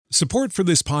Support for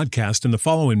this podcast and the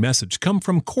following message come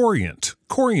from Corient.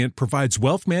 Corient provides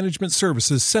wealth management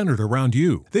services centered around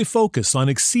you. They focus on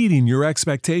exceeding your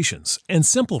expectations and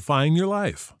simplifying your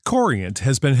life. Corient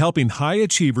has been helping high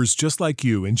achievers just like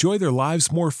you enjoy their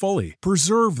lives more fully,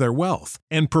 preserve their wealth,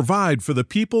 and provide for the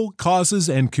people, causes,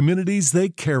 and communities they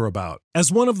care about. As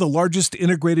one of the largest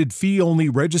integrated fee-only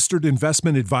registered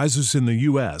investment advisors in the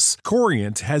U.S.,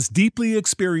 Corient has deeply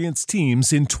experienced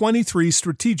teams in 23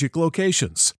 strategic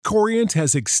locations. Corient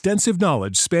has extensive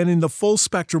knowledge spanning the full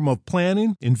spectrum of planning,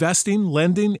 investing,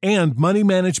 lending, and money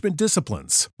management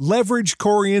disciplines. Leverage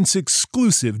Corient's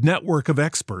exclusive network of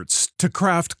experts to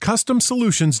craft custom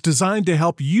solutions designed to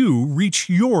help you reach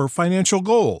your financial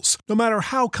goals, no matter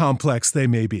how complex they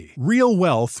may be. Real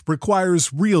wealth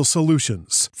requires real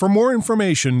solutions. For more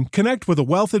information, connect with a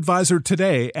wealth advisor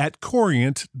today at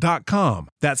Corient.com.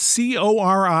 That's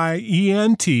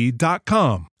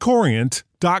Corient.com.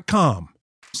 Corient.com.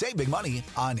 Save big money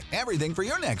on everything for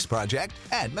your next project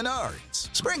at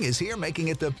Menards. Spring is here, making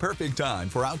it the perfect time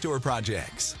for outdoor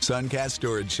projects. Suncast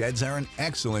storage sheds are an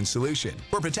excellent solution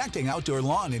for protecting outdoor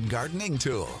lawn and gardening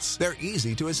tools. They're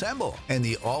easy to assemble, and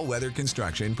the all-weather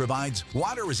construction provides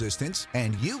water resistance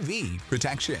and UV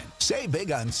protection. Save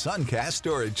big on Suncast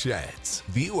storage sheds.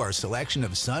 View our selection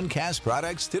of Suncast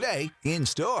products today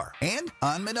in-store and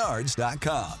on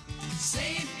Menards.com.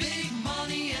 Save big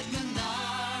money at Menards.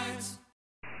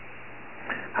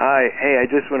 Hi, hey, I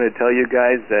just want to tell you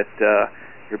guys that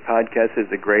your podcast is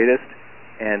the greatest,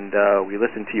 and we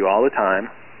listen to you all the time.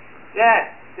 Dad,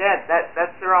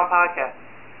 that's the wrong podcast.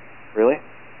 Really?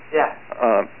 Yeah.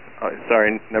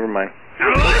 Sorry, never mind.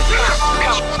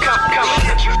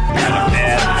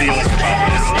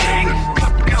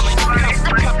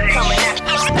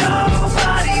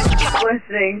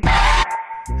 Listening.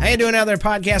 How you doing out there,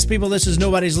 podcast people? This is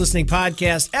Nobody's Listening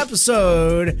Podcast,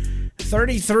 episode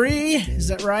 33. Is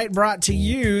that right? Brought to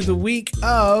you the week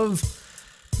of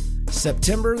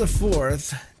September the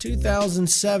 4th,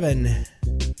 2007.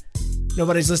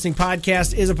 Nobody's Listening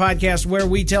Podcast is a podcast where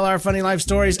we tell our funny life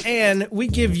stories, and we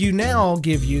give you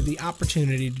the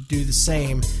opportunity to do the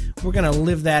same. We're going to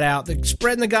live that out,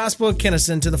 spreading the gospel of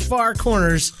Kinnison to the far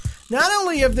corners, not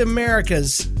only of the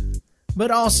Americas, but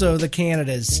also the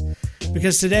Canadas.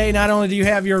 Because today, not only do you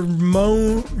have your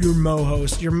main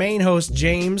host,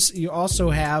 James, you also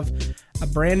have a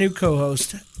brand new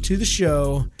co-host to the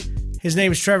show. His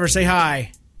name is Trevor. Say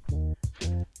hi.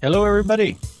 Hello,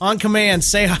 everybody. On command,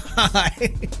 say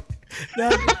hi.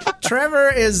 Now,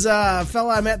 Trevor is a fellow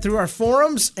I met through our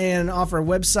forums and off our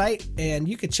website, and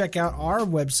you can check out our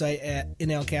website at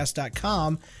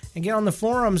nlcast.com and get on the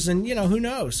forums, and, who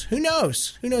knows? Who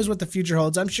knows what the future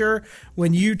holds? I'm sure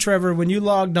when you, Trevor,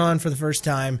 logged on for the first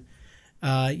time,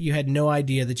 you had no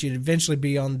idea that you'd eventually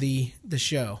be on the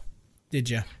show, did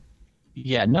you?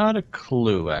 Yeah, not a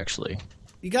clue, actually.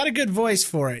 You got a good voice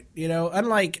for it,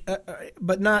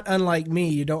 but not unlike me,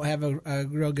 you don't have a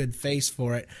real good face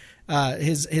for it.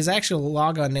 His actual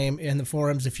logon name in the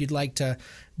forums, if you'd like to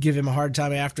give him a hard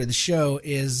time after the show,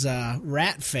 is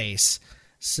Ratface.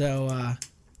 So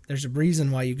there's a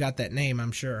reason why you got that name,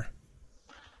 I'm sure.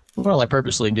 Well, I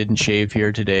purposely didn't shave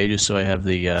here today just so I have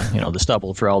the the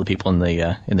stubble for all the people in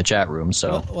the chat room.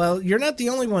 So well, you're not the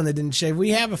only one that didn't shave.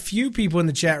 We have a few people in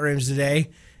the chat rooms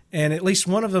today, and at least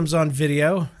one of them's on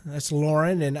video. That's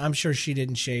Lauren, and I'm sure she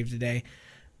didn't shave today.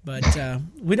 But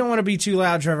we don't want to be too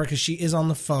loud, Trevor, because she is on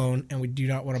the phone, and we do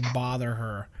not want to bother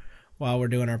her while we're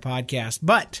doing our podcast.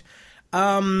 But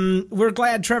we're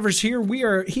glad Trevor's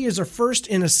here. He is our first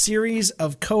in a series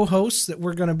of co-hosts that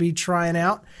we're going to be trying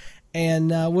out,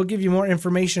 and we'll give you more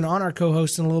information on our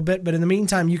co-hosts in a little bit. But in the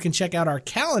meantime, you can check out our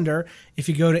calendar if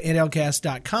you go to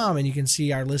nlcast.com, and you can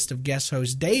see our list of guest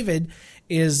hosts. David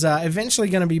is eventually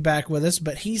going to be back with us,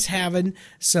 but he's having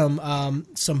some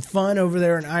fun over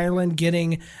there in Ireland,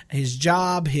 getting his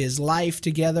job, his life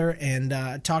together,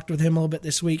 and talked with him a little bit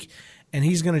this week, and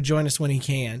he's going to join us when he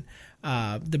can.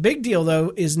 The big deal,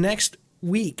 though, is next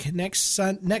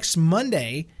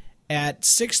Monday at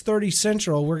 6:30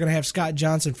 Central, we're going to have Scott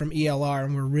Johnson from ELR,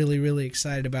 and we're really, really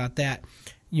excited about that.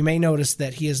 You may notice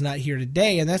that he is not here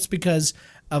today, and that's because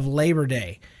of Labor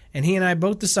Day. And he and I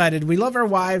both decided we love our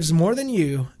wives more than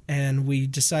you, and we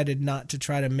decided not to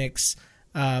try to mix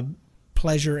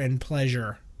pleasure and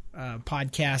pleasure,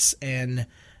 podcasts and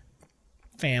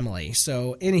family.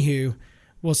 So, anywho,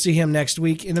 we'll see him next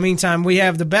week. In the meantime, we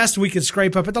have the best we could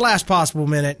scrape up at the last possible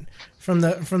minute from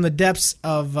the depths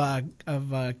of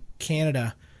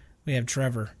Canada. We have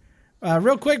Trevor.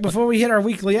 Real quick before we hit our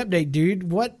weekly update,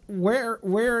 dude,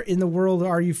 where in the world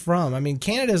are you from? I mean,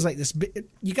 Canada's like this.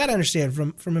 You got to understand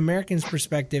from Americans'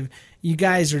 perspective, you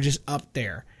guys are just up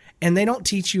there. and they don't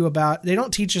teach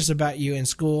us about you in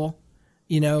school.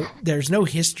 You know, there's no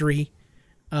history.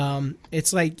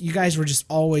 It's like you guys were just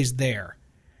always there.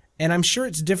 And I'm sure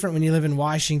it's different when you live in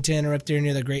Washington or up there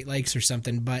near the Great Lakes or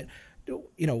something. But,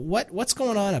 you know, what's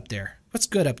going on up there? What's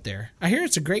good up there? I hear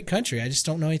it's a great country. I just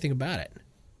don't know anything about it.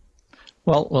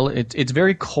 Well, it's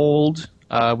very cold.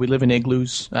 We live in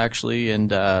igloos, actually,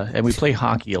 and we play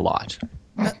hockey a lot.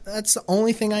 That's the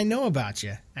only thing I know about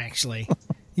you, actually.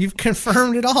 You've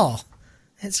confirmed it all.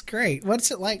 That's great.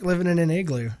 What's it like living in an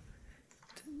igloo?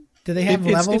 Do they have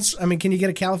levels? I mean, can you get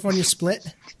a California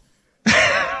split?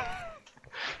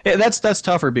 Yeah, that's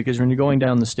tougher because when you're going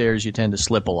down the stairs, you tend to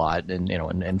slip a lot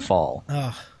and fall.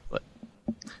 Oh.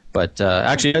 But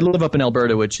actually, I live up in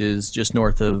Alberta, which is just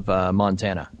north of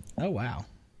Montana. Oh, wow.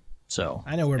 So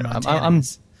I know where Montana I'm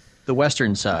is. the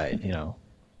western side,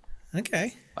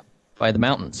 Okay. by the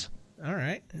mountains. All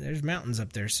right. There's mountains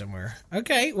up there somewhere.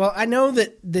 Okay. Well, I know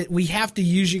that we have to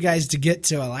use you guys to get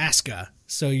to Alaska.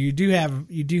 So you do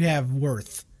have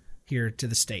worth here to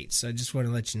the States. So I just want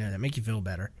to let you know that. Make you feel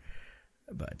better.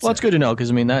 But Well, it's good to know because,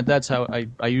 I mean, that's how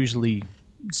I usually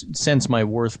sense my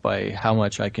worth by how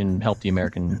much I can help the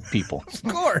American people. Of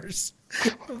course.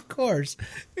 Of course.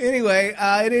 Anyway,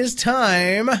 it is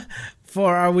time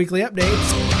for our weekly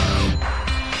updates.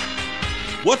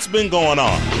 What's been going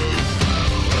on?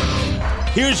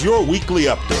 Here's your weekly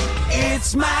update.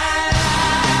 It's my life.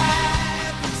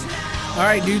 All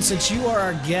right, dude, since you are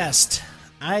our guest,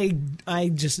 I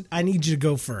need you to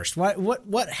go first.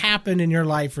 What happened in your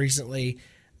life recently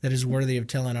that is worthy of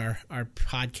telling our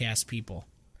podcast people?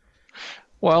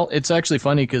 Well, it's actually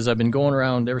funny because I've been going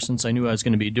around ever since I knew I was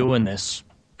going to be doing this,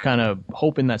 kind of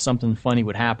hoping that something funny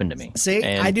would happen to me. See,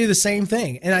 I do the same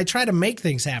thing, and I try to make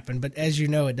things happen, but as you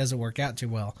know, it doesn't work out too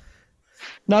well.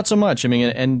 Not so much. I mean,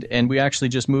 and we actually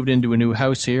just moved into a new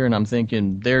house here, and I'm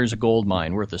thinking there's a gold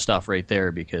mine worth of stuff right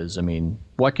there because, I mean,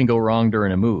 what can go wrong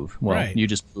during a move? Well, Right. You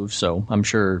just moved, so I'm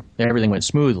sure everything went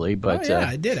smoothly. But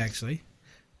I did actually.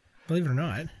 Believe it or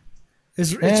not.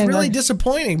 It's really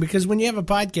disappointing because when you have a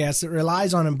podcast that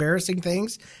relies on embarrassing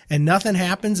things and nothing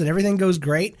happens and everything goes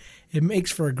great, it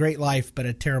makes for a great life, but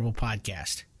a terrible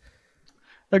podcast.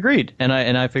 Agreed. And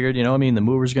I figured, the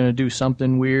mover's going to do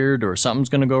something weird or something's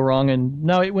going to go wrong, and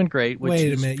no, it went great. Which Wait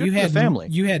a is minute, good for the family.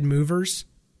 You had movers?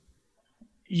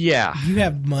 Yeah. You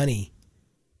have money.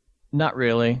 Not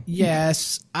really.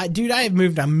 Yes. I have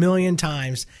moved a million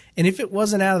times, and if it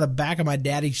wasn't out of the back of my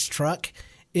daddy's truck,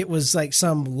 it was like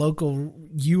some local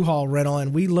U-Haul rental,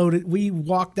 and we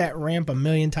walked that ramp a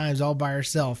million times all by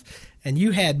ourselves, and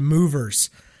you had movers.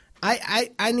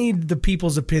 I need the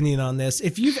people's opinion on this.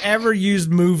 If you've ever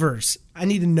used movers, I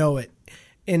need to know it.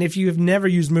 And if you have never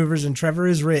used movers and Trevor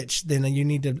is rich, then you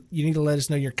need to let us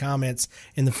know your comments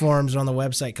in the forums and on the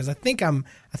website, because I think I'm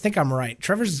right.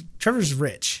 Trevor's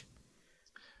rich.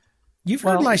 You've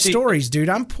heard my stories, dude.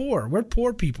 I'm poor. We're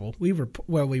poor people. We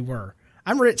were.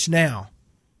 I'm rich now,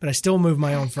 but I still move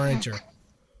my own furniture.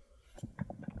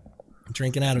 I'm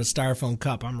drinking out of a styrofoam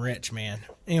cup. I'm rich, man.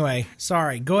 Anyway,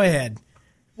 sorry. Go ahead.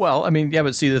 Well,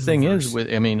 but see, the thing is,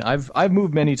 I've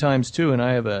moved many times too, and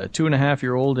I have a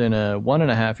 2.5-year-old and a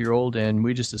 1.5-year-old, and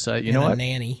we just decided, you know what,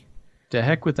 nanny. To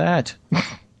heck with that.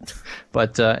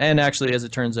 But and actually, as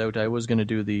it turns out, I was going to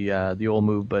do the old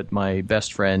move, but my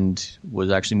best friend was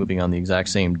actually moving on the exact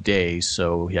same day,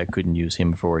 so I couldn't use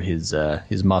him for his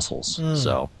muscles.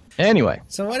 So anyway,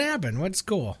 so what happened? What's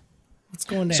cool? What's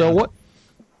going down? So what?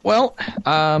 Well,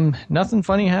 nothing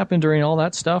funny happened during all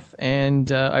that stuff,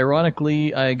 and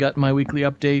ironically, I got my weekly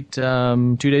update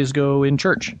 2 days ago in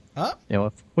church.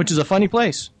 Oh. Which is a funny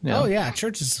place. Oh yeah,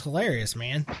 church is hilarious,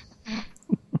 man.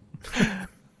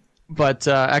 But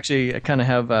actually, I kind of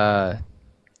have I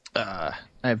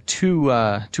have two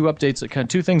updates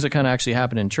two things that kind of actually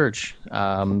happened in church.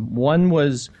 One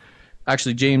was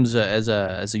actually, James, as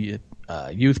a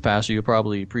youth pastor, you'll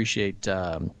probably appreciate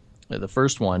the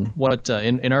first one. What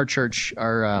in our church,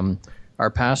 our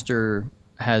pastor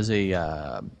has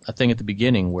a thing at the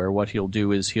beginning where what he'll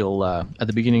do is he'll at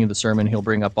the beginning of the sermon he'll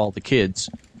bring up all the kids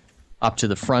up to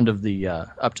the front of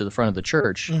the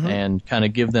church and kind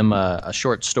of give them a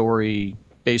short story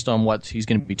based on what he's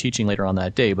going to be teaching later on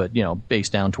that day, but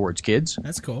based down towards kids.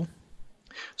 That's cool.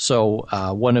 So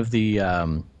one of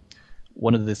the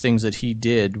things that he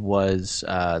did was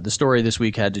the story this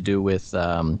week had to do with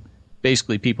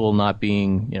basically people not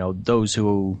being, those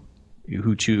who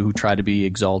try to be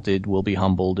exalted will be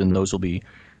humbled, and those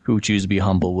who choose to be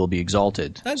humble will be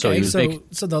exalted. Okay,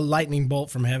 so the lightning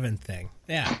bolt from heaven thing.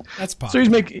 Yeah, that's popular.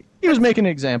 So he was making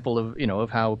an example of of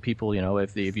how people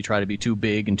if you try to be too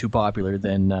big and too popular,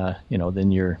 then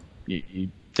then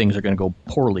things things are going to go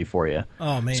poorly for you.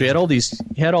 Oh man! So he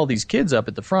had all these kids up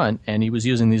at the front, and he was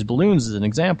using these balloons as an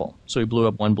example. So he blew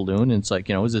up one balloon, and it's like,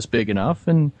 is this big enough?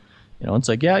 And it's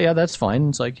like, yeah, that's fine.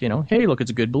 It's like, hey, look,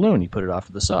 it's a good balloon. He put it off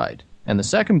to the side. And the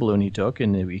second balloon he took,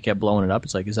 and he kept blowing it up.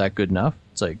 It's like, is that good enough?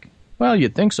 It's like, well,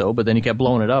 you'd think so, but then he kept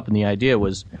blowing it up, and the idea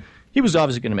was he was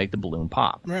obviously going to make the balloon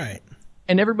pop. Right.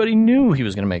 And everybody knew he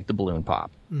was going to make the balloon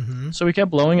pop. Mm-hmm. So he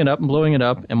kept blowing it up and blowing it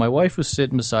up, and my wife was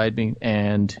sitting beside me,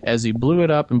 and as he blew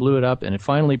it up, and it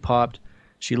finally popped,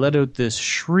 she let out this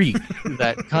shriek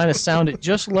that kind of sounded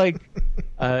just like,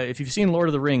 if you've seen Lord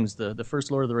of the Rings, the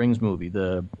first Lord of the Rings movie,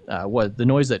 the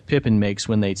noise that Pippin makes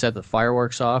when they set the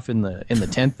fireworks off in the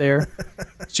tent there.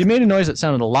 She made a noise that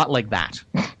sounded a lot like that,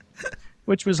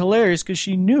 which was hilarious because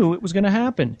she knew it was going to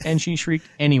happen, and she shrieked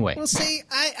anyway. Well, see,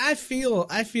 I feel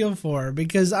for her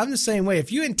because I'm the same way.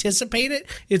 If you anticipate it,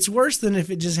 it's worse than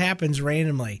if it just happens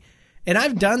randomly. And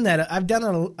I've done that. I've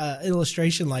done an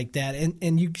illustration like that,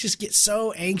 and you just get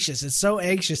so anxious. It's so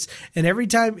anxious, and every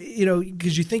time,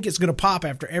 because you think it's going to pop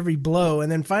after every blow,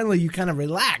 and then finally you kind of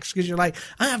relax because you're like,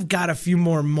 I've got a few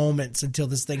more moments until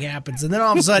this thing happens, and then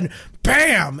all of a sudden,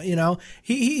 bam!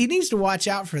 He needs to watch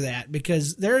out for that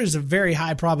because there is a very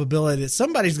high probability that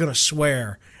somebody's going to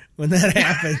swear when that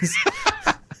happens.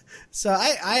 So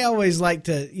I always like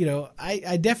to,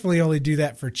 I definitely only do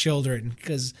that for children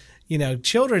because.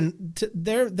 Children,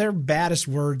 their baddest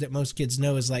word that most kids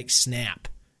know is like snap,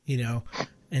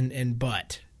 and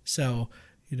butt. So,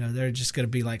 they're just going to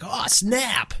be like, oh,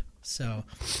 snap. So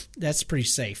that's pretty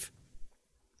safe.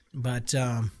 But,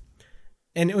 and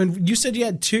when you said you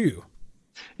had two.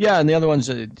 Yeah, and the other one's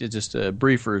just a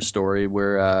briefer story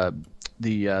where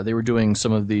they were doing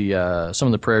some of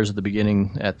the prayers at the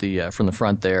beginning from the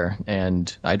front there,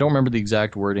 and I don't remember the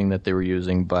exact wording that they were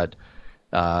using, but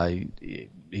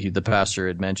the pastor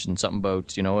had mentioned something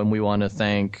about, and we want to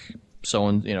thank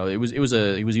someone, he was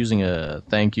using a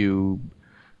thank you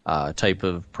type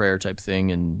of prayer type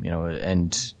thing, and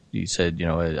and he said,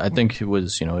 I think it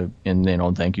was,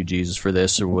 and thank you Jesus for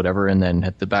this or whatever, and then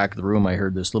at the back of the room I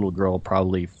heard this little girl,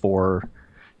 probably 4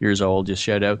 years old, just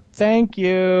shout out thank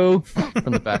you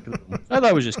from the back of the room. I thought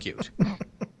it was just cute.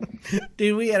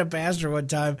 Dude, we had a pastor one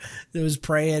time that was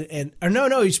praying,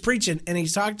 he's preaching, and he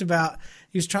was talking about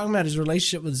his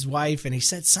relationship with his wife, and he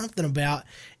said something about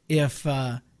if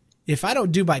I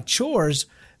don't do my chores,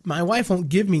 my wife won't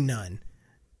give me none,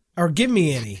 or give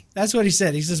me any. That's what he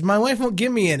said. He says, my wife won't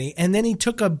give me any, and then he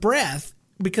took a breath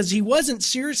because he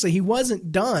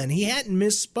wasn't done. He hadn't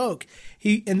misspoke.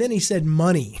 And then he said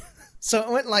money. So it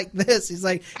went like this. He's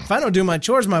like, if I don't do my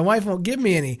chores, my wife won't give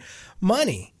me any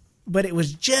money. But it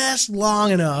was just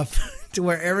long enough to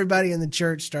where everybody in the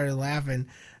church started laughing,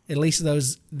 at least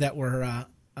those that were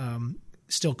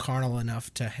still carnal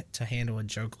enough to handle a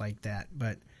joke like that.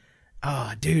 But,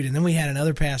 oh, dude, and then we had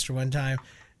another pastor one time,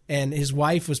 and his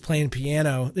wife was playing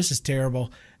piano. This is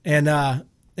terrible.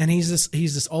 And he's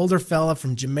this older fella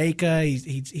from Jamaica.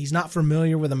 He's not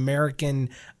familiar with American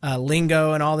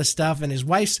lingo and all this stuff. And his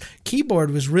wife's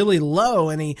keyboard was really low.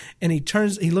 And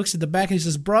he looks at the back and he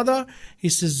says, "Brother," he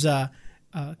says,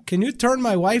 "Can you turn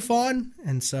my wife on?"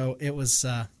 And so it was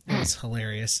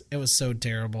hilarious. It was so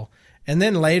terrible. And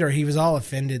then later he was all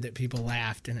offended that people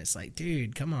laughed. And it's like,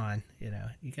 dude, come on, you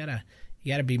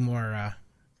gotta be more.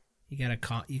 You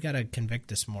gotta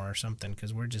convict us more or something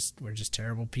because we're just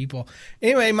terrible people.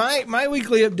 Anyway, my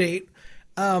weekly update.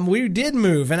 We did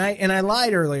move, and I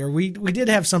lied earlier. We did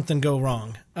have something go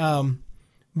wrong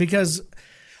because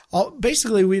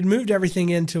basically we'd moved everything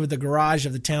into the garage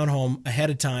of the townhome ahead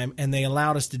of time, and they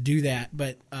allowed us to do that.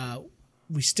 But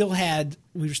we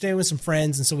were staying with some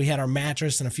friends, and so we had our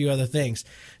mattress and a few other things.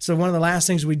 So one of the last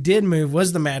things we did move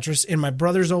was the mattress in my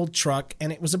brother's old truck,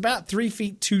 and it was about 3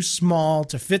 feet too small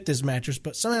to fit this mattress,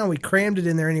 but somehow we crammed it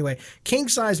in there anyway.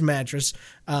 King-size mattress,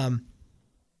 not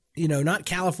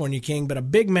California King, but a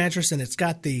big mattress, and it's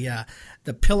got the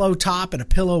pillow top and a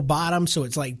pillow bottom, so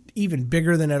it's like even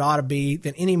bigger than it ought to be,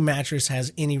 than any mattress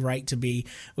has any right to be.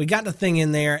 We got the thing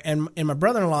in there, and my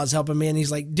brother-in-law is helping me, and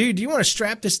he's like, "Dude, do you want to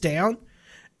strap this down?"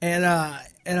 And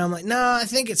I'm like, "No, I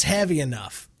think it's heavy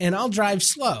enough, and I'll drive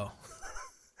slow."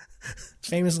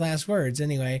 Famous last words.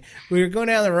 Anyway, we were going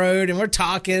down the road, and we're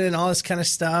talking and all this kind of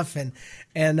stuff,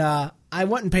 and I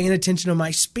wasn't paying attention to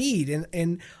my speed,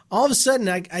 and all of a sudden,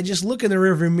 I just look in the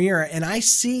rearview mirror, and I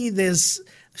see this.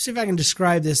 Let's see if I can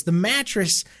describe this. The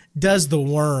mattress does the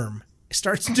worm. It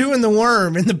starts doing the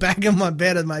worm in the back of my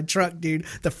bed of my truck, dude.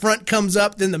 The front comes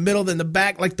up, then the middle, then the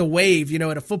back, like the wave,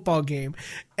 at a football game,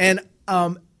 and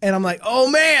I'm like, "Oh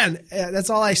man," that's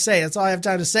all I say. That's all I have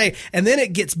time to say. And then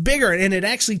it gets bigger, and it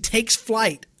actually takes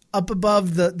flight up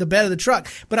above the bed of the truck.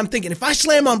 But I'm thinking, if I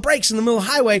slam on brakes in the middle of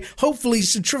the highway, hopefully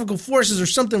centrifugal forces or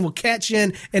something will catch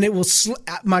in and it will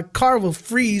my car will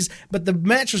freeze, but the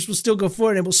mattress will still go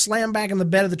forward and it will slam back in the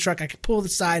bed of the truck. I can pull the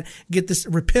side,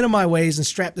 repent of my ways and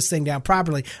strap this thing down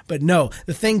properly. But no,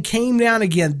 the thing came down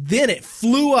again. Then it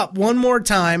flew up one more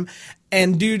time.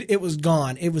 And, dude, it was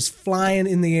gone. It was flying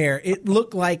in the air. It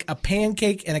looked like a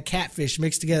pancake and a catfish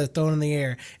mixed together, thrown in the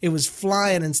air. It was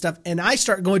flying and stuff. And I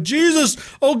start going, Jesus,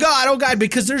 oh, God,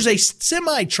 because there's a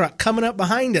semi-truck coming up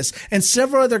behind us and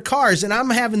several other cars. And I'm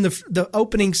having the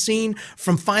opening scene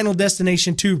from Final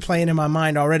Destination 2 playing in my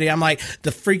mind already. I'm like,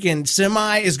 the freaking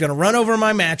semi is going to run over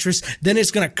my mattress. Then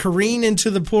it's going to careen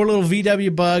into the poor little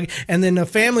VW Bug. And then the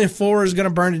family of 4 is going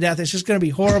to burn to death. It's just going to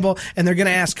be horrible. And they're going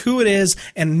to ask who it is.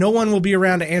 And no one will be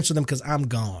around to answer them because I'm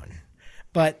gone.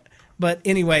 But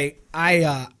anyway,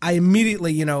 I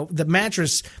immediately, the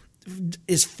mattress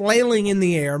is flailing in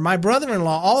the air. My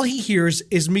brother-in-law, all he hears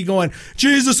is me going,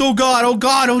 Jesus, oh God,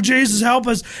 oh Jesus, help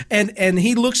us. And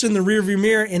he looks in the rearview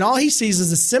mirror and all he sees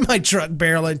is a semi-truck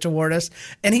barreling toward us.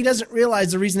 And he doesn't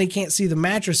realize the reason he can't see the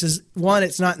mattress is, 1,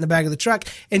 it's not in the back of the truck,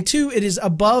 and 2, it is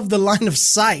above the line of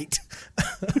sight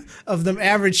of the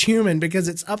average human because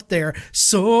it's up there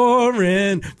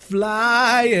soaring,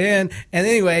 flying. And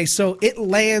anyway, so it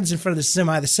lands in front of the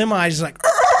semi. The semi is like,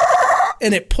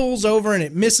 and it pulls over and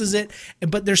it misses it.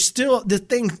 But there's still, the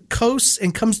thing coasts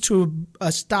and comes to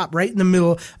a stop right in the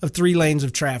middle of 3 lanes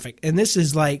of traffic. And this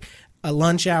is like a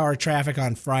lunch hour traffic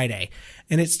on Friday.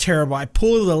 And it's terrible. I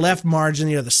pull to the left margin,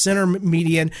 the center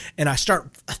median, and I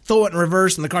start throwing it in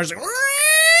reverse and the car's like,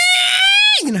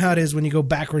 you know how it is when you go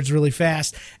backwards really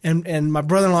fast. And my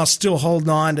brother-in-law's still holding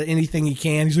on to anything he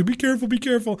can. He's like, be careful, be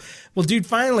careful. Well, dude,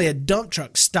 finally a dump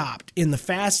truck stopped in the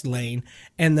fast lane,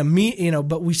 and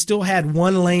but we still had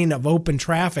 1 lane of open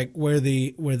traffic where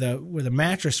the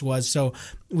mattress was. So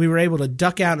we were able to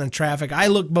duck out in traffic. I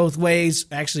looked both ways.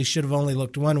 Actually, should have only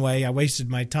looked one way. I wasted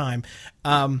my time.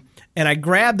 And I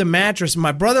grabbed the mattress.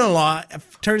 My brother-in-law,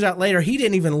 turns out later, he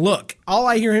didn't even look. All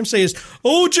I hear him say is,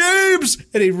 "Oh, James!"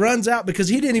 And he runs out because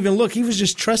he didn't even look. He was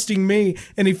just trusting me,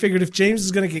 and he figured if James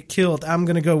is going to get killed, I'm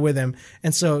going to go with him.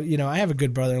 And so, I have a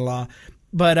good brother-in-law.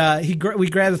 But we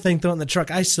grabbed the thing, threw it in the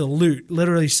truck. I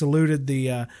literally saluted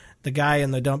the guy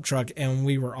in the dump truck, and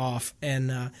we were off.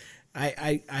 And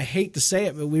I hate to say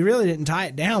it, but we really didn't tie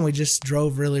it down. We just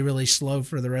drove really, really slow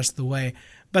for the rest of the way.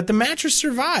 But the mattress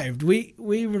survived. We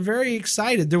were very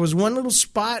excited. There was one little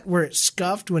spot where it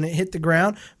scuffed when it hit the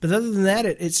ground, but other than that,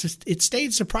 it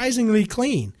stayed surprisingly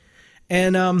clean.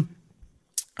 And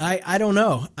I don't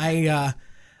know. I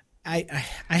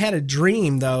had a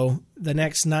dream though the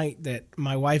next night that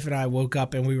my wife and I woke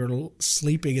up and we were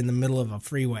sleeping in the middle of a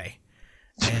freeway,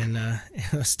 and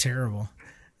it was terrible.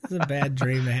 It was a bad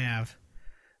dream to have.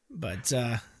 But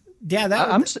yeah,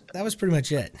 that was pretty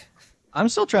much it. I'm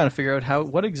still trying to figure out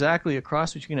what exactly a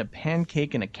cross between a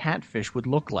pancake and a catfish would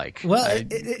look like. Well,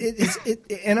 it's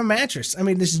in a mattress. I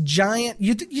mean, this giant.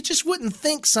 You just wouldn't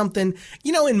think something.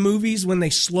 In movies when they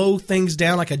slow things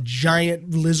down, like a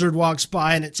giant lizard walks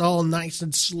by and it's all nice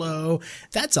and slow.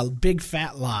 That's a big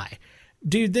fat lie,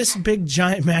 dude. This big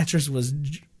giant mattress was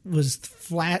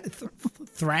flat,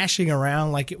 thrashing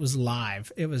around like it was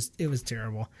live. It was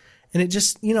terrible, and it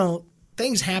just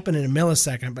things happen in a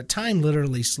millisecond, but time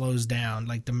literally slows down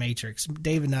like the Matrix.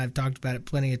 David and I have talked about it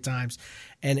plenty of times,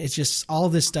 and it's just all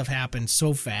this stuff happens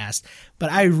so fast.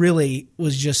 But I really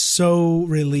was just so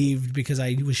relieved because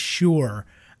I was sure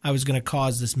I was going to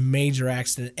cause this major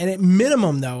accident. And at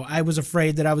minimum, though, I was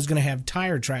afraid that I was going to have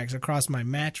tire tracks across my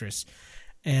mattress.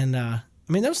 And,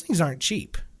 those things aren't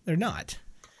cheap. They're not.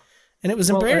 And it was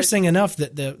embarrassing enough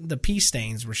that the pee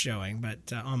stains were showing,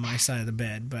 but on my side of the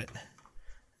bed, but...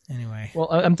 Anyway. Well,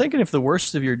 I'm thinking if the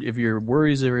worst of your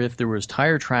worries are if there was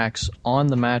tire tracks on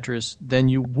the mattress, then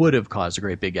you would have caused a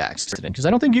great big accident. Because I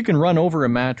don't think you can run over a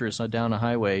mattress down a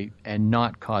highway and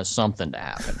not cause something to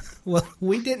happen. Well,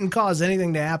 we didn't cause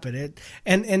anything to happen.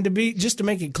 And to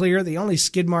make it clear, the only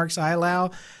skid marks I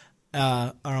allow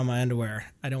are on my underwear.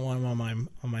 I don't want them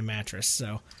on my mattress.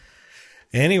 So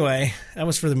anyway, that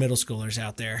was for the middle schoolers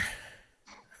out there.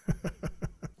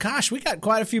 Gosh, we got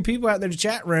quite a few people out there in the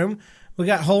chat room. We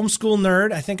got Homeschool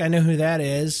Nerd. I think I know who that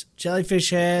is. Jellyfish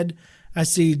Head. I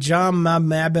see John.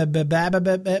 I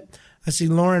see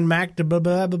Lauren Mac. Blah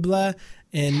blah blah blah.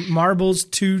 And Marbles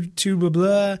two blah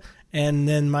blah. And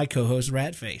then my co-host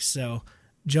Ratface. So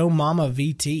Joe Mama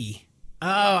VT. Oh,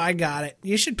 I got it.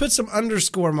 You should put some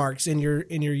underscore marks in your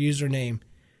username.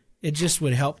 It just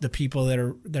would help the people that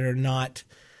are not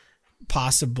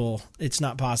possible. It's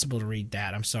not possible to read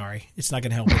that. I'm sorry. It's not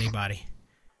going to help anybody.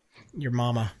 Your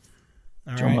mama.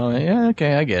 All Joe right. Mama. Yeah,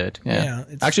 okay, I get it. Yeah, Yeah,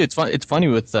 it's- actually, it's fun. It's funny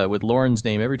with Lauren's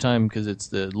name every time because it's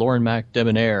the Lauren Mac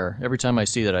Debonair. Every time I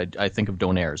see that, I think of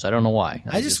Donairs. I don't know why.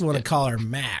 I just want to call her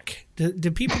Mac.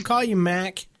 Do people call you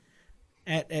Mac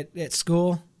at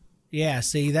school? Yeah,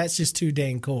 see, that's just too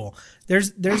dang cool.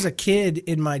 There's a kid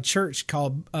in my church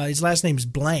called his last name's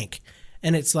Blank,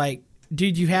 and it's like,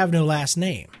 dude, you have no last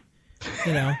name,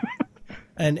 you know.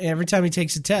 And every time he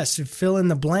takes a test, you fill in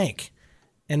the blank,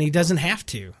 and he doesn't have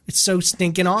to. It's so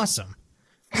stinking awesome.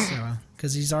 So,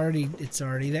 because it's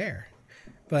already there.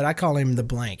 But I call him the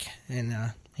Blank, and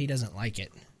he doesn't like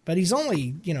it. But he's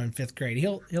only, in 5th grade.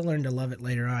 He'll learn to love it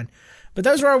later on. But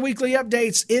those are our weekly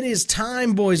updates. It is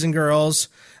time, boys and girls,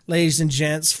 ladies and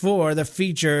gents, for the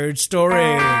featured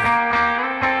story.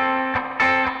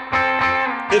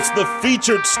 It's the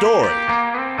featured story.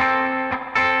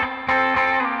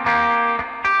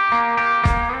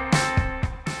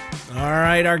 All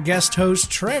right, our guest host,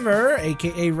 Trevor,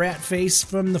 a.k.a. Ratface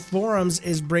from the forums,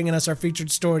 is bringing us our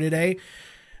featured story today.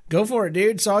 Go for it,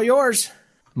 dude. It's all yours.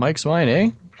 Mike's mine,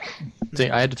 eh? See,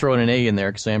 I had to throw in an A in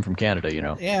there because I am from Canada,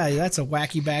 Yeah, that's a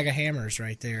wacky bag of hammers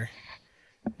right there.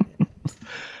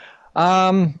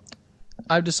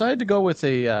 I've decided to go with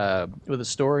a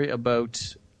story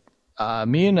about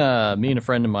me and a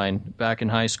friend of mine back in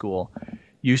high school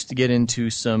used to get into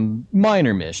some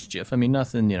minor mischief. I mean,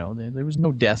 nothing, there was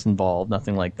no death involved,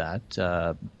 nothing like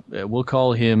that. We'll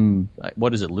call him,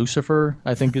 what is it, Lucifer,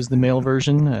 I think is the male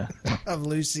version. Of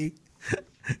Lucy.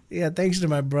 Yeah, thanks to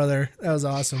my brother. That was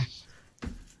awesome.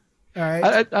 All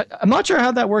right. I'm not sure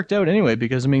how that worked out anyway,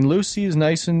 because, I mean, Lucy is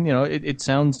nice and, it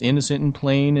sounds innocent and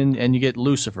plain, and you get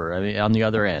Lucifer, I mean, on the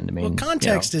other end. I mean, Well,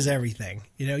 context is everything.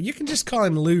 You can just call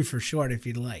him Lou for short if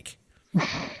you'd like.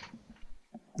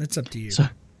 That's up to you.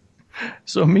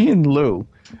 So me and Lou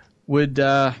would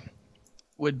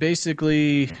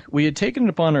basically, we had taken it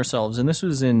upon ourselves, and this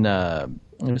was in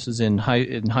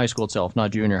high school itself,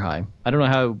 not junior high. I don't know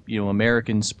how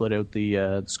Americans split out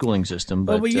the schooling system,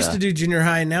 but Well, we used to do junior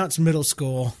high, and now it's middle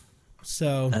school.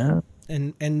 So,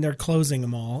 and they're closing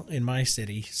them all in my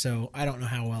city. So I don't know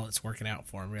how well it's working out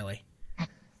for them, really.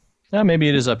 maybe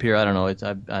it is up here. I don't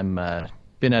know. I'm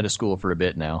been out of school for a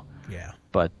bit now. Yeah.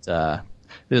 But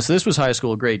this was high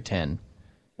school, grade 10.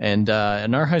 And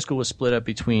our high school was split up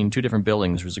between two different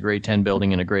buildings. There was a grade 10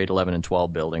 building and a grade 11 and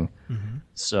 12 building. Mm-hmm.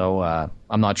 So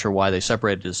I'm not sure why they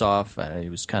separated us off. It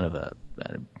was kind of a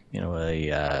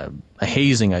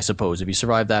hazing, I suppose. If you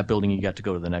survived that building, you got to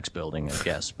go to the next building, I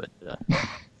guess. But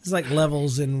It's like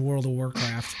levels in World of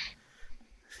Warcraft.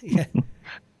 Yeah.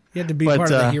 You had to be part of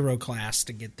the hero class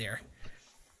to get there.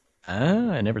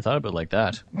 I never thought of it like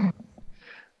that.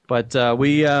 But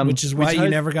which is why you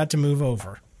never got to move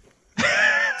over.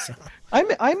 So.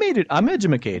 I made it. I'm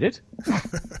educated,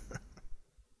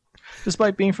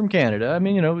 despite being from Canada. I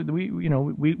mean,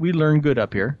 we learn good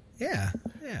up here. Yeah.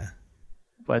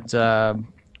 But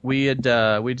we had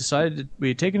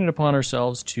taken it upon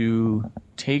ourselves to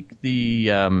take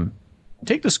the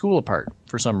school apart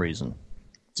for some reason,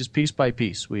 just piece by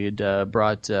piece. We had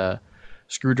brought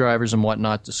screwdrivers and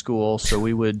whatnot to school, so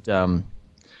we would.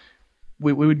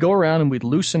 We would go around and we'd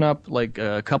loosen up like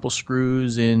a couple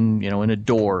screws in a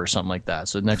door or something like that.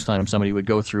 So next time somebody would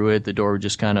go through it, the door would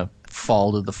just kind of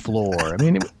fall to the floor. I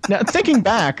mean, now thinking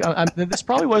back, this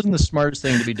probably wasn't the smartest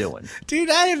thing to be doing. Dude,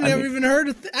 I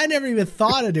never even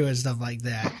thought of doing stuff like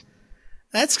that.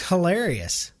 That's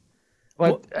hilarious.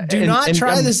 But, do not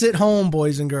try this at home,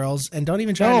 boys and girls, and don't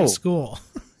even try it at school.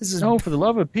 No, for the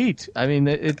love of Pete. I mean,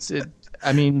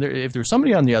 if there's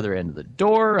somebody on the other end of the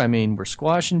door, I mean, we're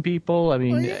squashing people. I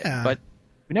mean, but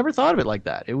we never thought of it like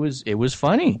that. It was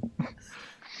funny.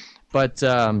 But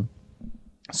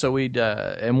so we'd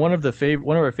and one of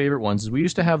our favorite ones is we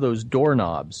used to have those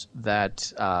doorknobs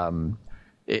that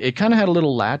it kind of had a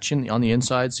little latch on the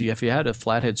inside. So if you had a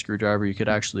flathead screwdriver, you could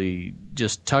actually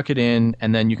just tuck it in,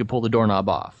 and then you could pull the doorknob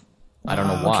off. I don't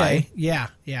know why. Okay. Yeah.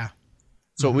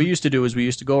 So what we used to do is we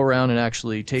used to go around and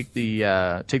actually take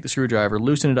the screwdriver,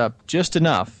 loosen it up just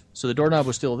enough so the doorknob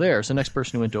was still there. So the next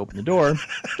person who went to open the door,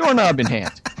 doorknob in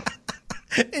hand.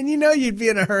 And you'd be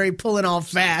in a hurry pulling all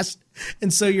fast,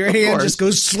 and so your hand just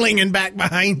goes slinging back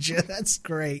behind you. That's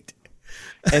great.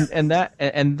 And that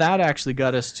actually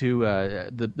got us to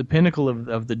the pinnacle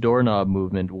of the doorknob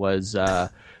movement was there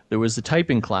was the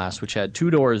typing class which had two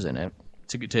doors in it.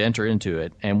 To enter into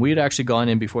it, and we had actually gone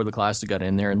in before the class got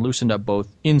in there and loosened up both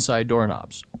inside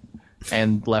doorknobs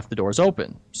and left the doors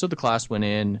open. So the class went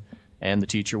in and the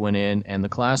teacher went in, and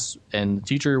the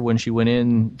teacher, when she went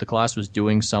in, the class was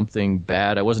doing something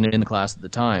bad. I wasn't in the class at the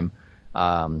time.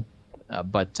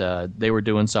 but they were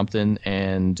doing something,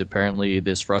 and apparently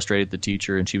this frustrated the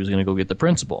teacher, and she was going to go get the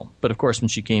principal. But of course, when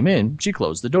she came in, she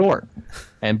closed the door,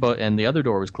 and the other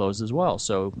door was closed as well.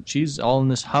 So she's all in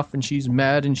this huff, and she's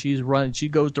mad, and she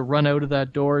goes to run out of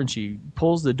that door, and she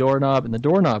pulls the doorknob, and the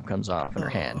doorknob comes off in her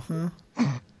hand.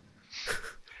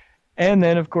 And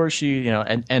then, of course, she,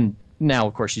 and now,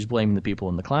 of course, she's blaming the people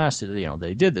in the class that,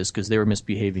 they did this because they were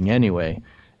misbehaving anyway.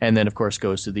 And then, of course,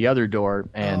 goes to the other door,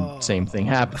 and same thing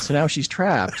happens. So now she's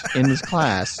trapped in this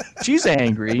class. She's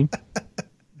angry.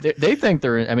 They think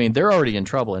they're already in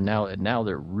trouble, and now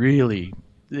they're really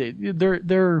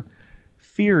they're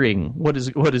fearing what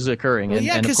is occurring. Well,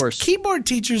 and of course, keyboard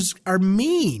teachers are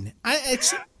mean.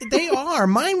 They are.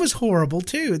 Mine was horrible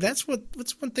too. That's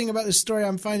one thing about this story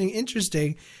I'm finding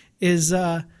interesting is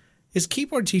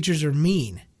keyboard teachers are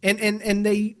mean. And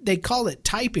they call it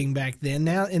typing back then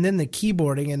now, and then the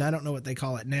keyboarding, and I don't know what they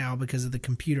call it now because of the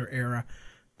computer era.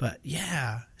 But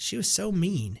yeah, she was so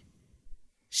mean.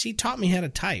 She taught me how to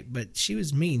type, but she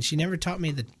was mean. She never taught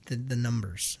me the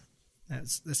numbers.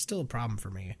 That's still a problem for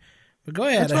me. But go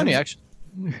ahead. That's funny, actually.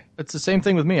 It's the same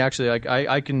thing with me, actually. Like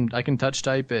I can touch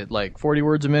type at like 40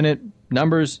 words a minute.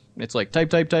 Numbers, it's like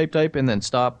type, and then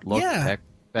stop, look, back.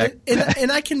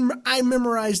 And I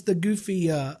memorize the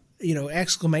goofy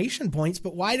exclamation points,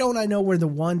 but why don't I know where the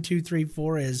 1, 2, 3,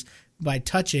 4 is by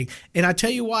touching? And I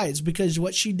tell you why. It's because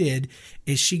what she did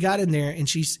is she got in there, and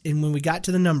when we got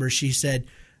to the numbers, she said,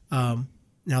 now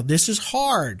this is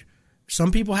hard.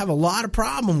 Some people have a lot of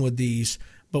problem with these,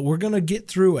 but we're going to get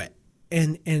through it.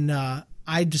 And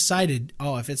I decided,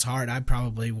 if it's hard, I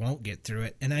probably won't get through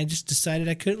it. And I just decided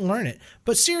I couldn't learn it.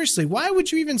 But seriously, why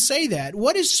would you even say that?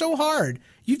 What is so hard?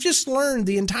 You've just learned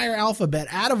the entire alphabet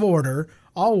out of order,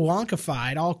 all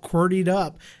wonkified, all QWERTY'd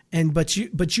up, but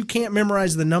you can't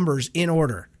memorize the numbers in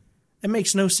order. It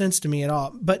makes no sense to me at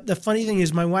all. But the funny thing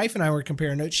is, my wife and I were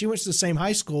comparing notes. She went to the same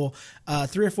high school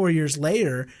 3 or 4 years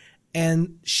later,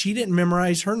 and she didn't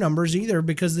memorize her numbers either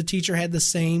because the teacher had the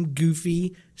same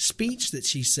goofy speech that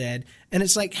she said. And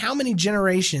it's like, how many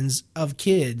generations of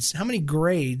kids, how many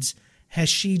grades has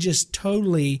she just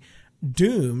totally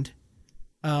doomed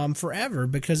forever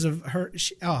because of her?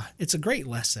 It's a great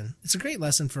lesson. It's a great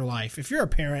lesson for life. If you're a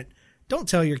parent, don't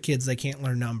tell your kids they can't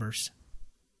learn numbers.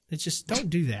 It's just, don't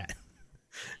do that.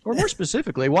 Or more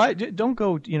specifically, why don't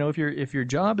go, if your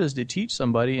job is to teach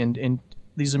somebody and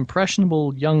these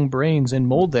impressionable young brains and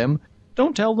mold them,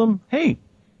 don't tell them, hey,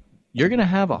 you're going to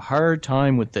have a hard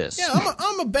time with this. Yeah,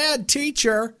 I'm a bad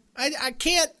teacher. I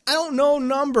don't know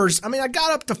numbers. I mean, I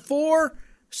got up to 4,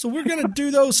 so we're going to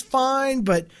do those fine,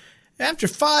 but after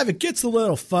 5, it gets a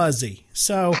little fuzzy.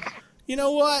 So, you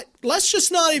know what? Let's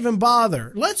just not even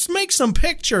bother. Let's make some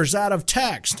pictures out of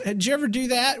text. Did you ever do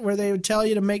that where they would tell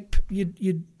you to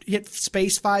you'd hit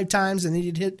space 5 times and then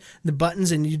you'd hit the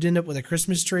buttons and you'd end up with a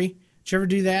Christmas tree? Did you ever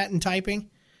do that in typing?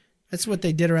 That's what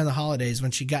they did around the holidays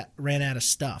when she ran out of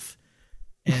stuff.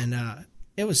 And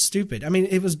it was stupid. I mean,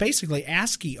 it was basically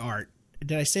ASCII art.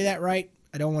 Did I say that right?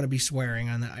 I don't want to be swearing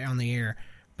on the air.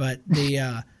 But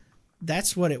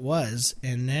that's what it was.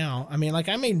 And now, I mean, like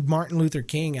I made Martin Luther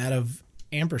King out of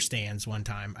ampersands one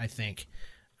time, I think,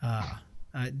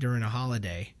 during a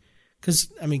holiday.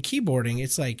 Because, I mean, keyboarding,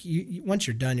 it's like once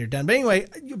you're done, you're done. But anyway,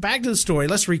 back to the story.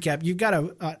 Let's recap. You've got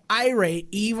an irate,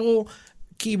 evil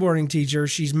keyboarding teacher.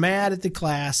 She's mad at the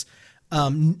class.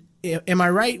 Am I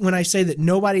right when I say that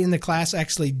nobody in the class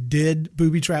actually did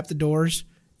booby trap the doors?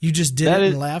 You just did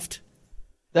it and left?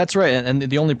 That's right. And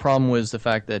the only problem was the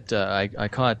fact that I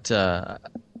caught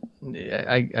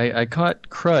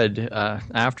crud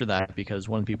after that because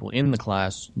one of the people in the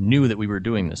class knew that we were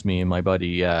doing this, me and my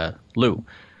buddy Lou.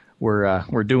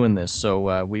 We're doing this,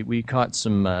 so we caught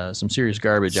some serious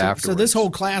garbage afterwards. So this whole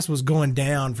class was going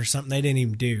down for something they didn't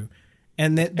even do,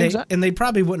 and they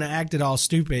probably wouldn't have acted all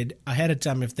stupid ahead of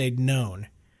time if they'd known,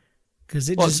 because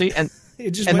it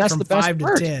just went from 5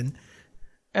 to 10.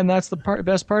 And that's the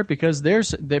best part because they're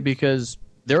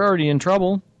already in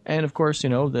trouble, and of course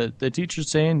the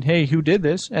teacher's saying, "Hey, who did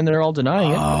this?" and they're all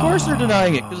denying it. Of course they're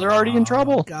denying it because they're already in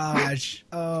trouble. Gosh,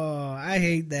 I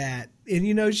hate that.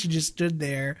 And she just stood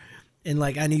there and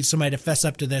like, I need somebody to fess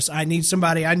up to this. I need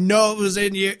somebody. I know it was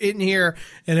in here,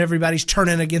 and everybody's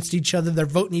turning against each other. They're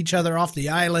voting each other off the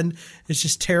island. It's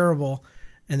just terrible,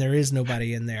 and there is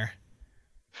nobody in there.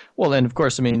 Well, and of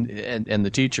course, I mean, and the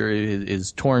teacher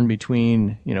is torn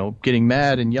between, getting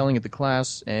mad and yelling at the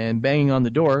class and banging on the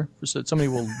door so that somebody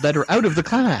will let her out of the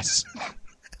class.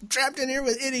 I'm trapped in here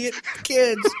with idiot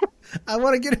kids. I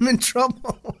want to get them in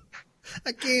trouble.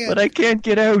 I can't. But I can't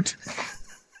get out.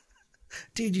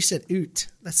 Dude, you said oot.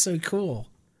 That's so cool.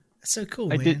 That's so cool,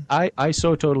 man. I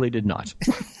so totally did not.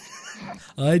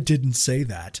 I didn't say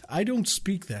that. I don't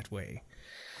speak that way.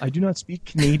 I do not speak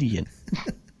Canadian.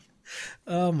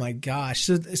 Oh my gosh!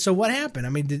 So what happened? I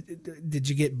mean, did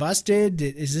you get busted?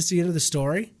 Is this the end of the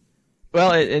story?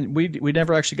 Well, we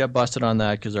never actually got busted on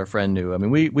that because our friend knew. I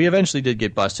mean, we eventually did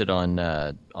get busted on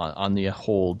the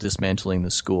whole dismantling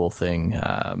the school thing.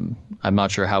 I'm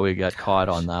not sure how we got caught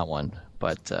on that one,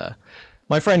 but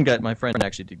my friend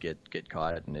actually did get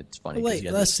caught, and it's funny. Wait,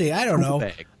 let's see. I don't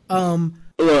know.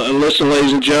 Listen,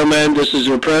 ladies and gentlemen, this is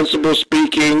your principal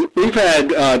speaking. We've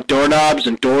had doorknobs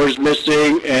and doors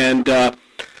missing, and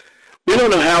we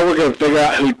don't know how we're going to figure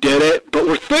out who did it, but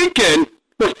we're thinking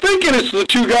it's the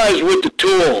two guys with the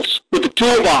tools, with the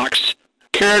toolbox,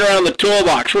 carrying around the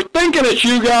toolbox. We're thinking it's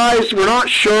you guys. We're not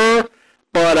sure,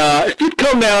 but if you'd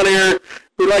come down here,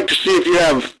 we'd like to see if you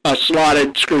have a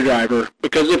slotted screwdriver,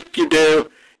 because if you do,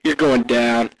 you're going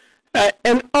down.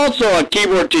 And also, a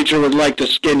keyboard teacher would like to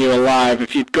skin you alive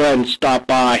if you'd go ahead and stop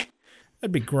by.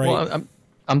 That'd be great. Well,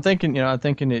 I'm thinking,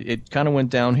 it kind of went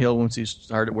downhill once he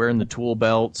started wearing the tool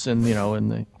belts and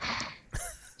the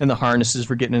harnesses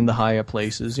for getting in the high up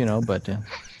places, but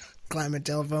climbing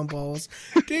telephone poles.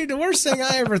 Dude, the worst thing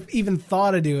I ever even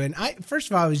thought of doing.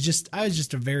 First of all, I was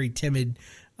just a very timid,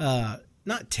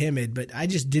 not timid, but I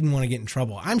just didn't want to get in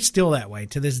trouble. I'm still that way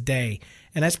to this day.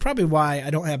 And that's probably why I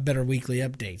don't have better weekly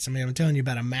updates. I mean, I'm telling you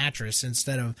about a mattress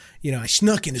instead of, I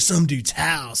snuck into some dude's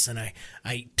house and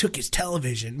I took his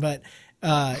television. But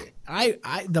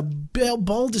the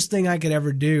boldest thing I could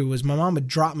ever do was my mom would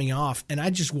drop me off and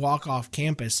I'd just walk off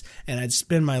campus and I'd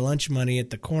spend my lunch money at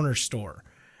the corner store.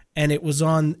 And it was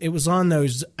on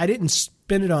those, I didn't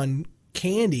spend it on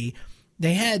candy.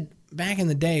 They had, back in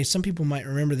the day, some people might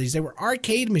remember these. They were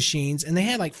arcade machines, and they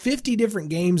had like 50 different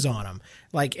games on them,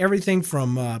 like everything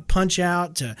from Punch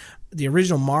Out to the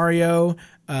original Mario,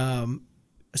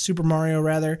 Super Mario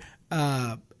rather.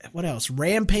 What else?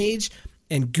 Rampage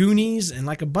and Goonies and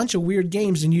like a bunch of weird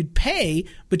games. And you'd pay,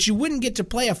 but you wouldn't get to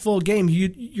play a full game.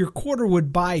 Your quarter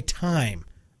would buy time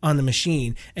on the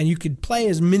machine, and you could play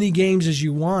as many games as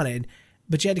you wanted,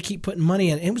 but you had to keep putting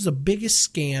money in. It was the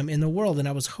biggest scam in the world, and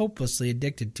I was hopelessly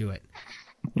addicted to it.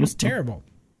 It was terrible.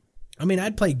 I mean,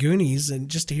 I'd play Goonies and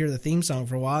just to hear the theme song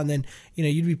for a while, and then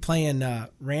you'd be playing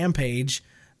Rampage,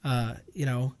 trying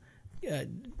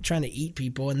to eat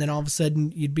people, and then all of a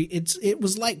sudden it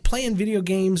was like playing video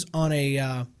games on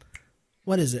a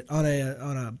what is it? On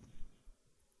a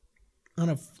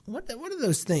what are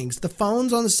those things? The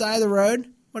phones on the side of the road?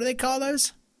 What do they call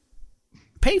those?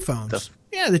 Payphones.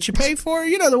 Yeah, that you pay for,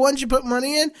 the ones you put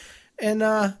money in. And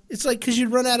it's like because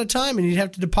you'd run out of time and you'd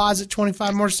have to deposit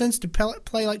 25 more cents to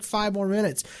play like 5 more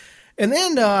minutes. And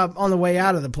then on the way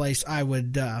out of the place, I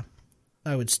would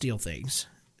steal things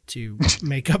to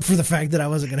make up for the fact that I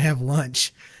wasn't going to have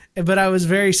lunch. But I was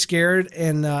very scared,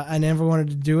 and I never wanted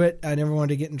to do it. I never wanted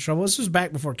to get in trouble. This was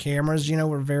back before cameras,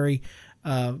 were very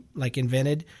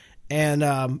invented.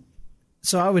 And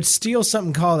so I would steal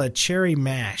something called a cherry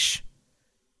mash.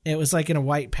 It was like in a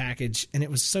white package, and it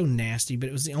was so nasty, but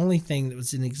it was the only thing that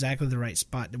was in exactly the right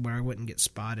spot to where I wouldn't get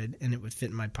spotted, and it would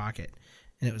fit in my pocket,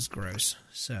 and it was gross.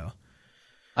 So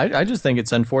I just think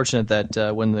it's unfortunate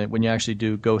that when you actually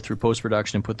do go through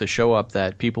post-production and put the show up,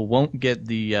 that people won't get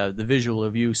the visual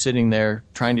of you sitting there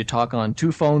trying to talk on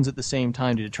 2 phones at the same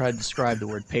time to try to describe the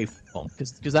word payphone,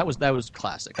 because that was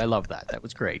classic. I love that. That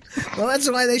was great. Well, that's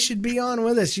why they should be on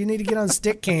with us. You need to get on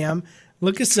Stickcam.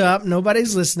 Look us up.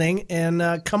 Nobody's listening.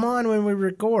 And come on when we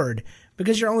record,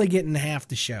 because you're only getting half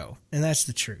the show. And that's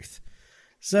the truth.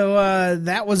 So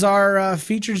that was our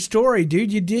featured story,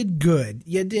 dude. You did good.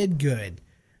 You did good.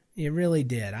 You really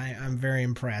did. I'm very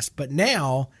impressed. But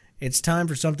now it's time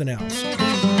for something else.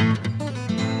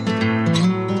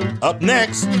 Up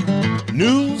next,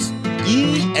 news,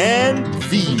 and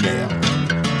female.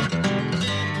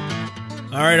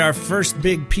 All right, our first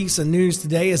big piece of news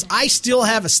today is I still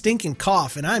have a stinking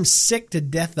cough, and I'm sick to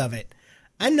death of it.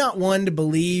 I'm not one to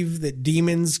believe that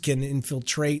demons can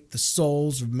infiltrate the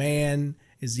souls of man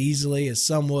as easily as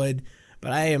some would,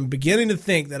 but I am beginning to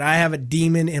think that I have a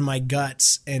demon in my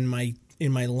guts and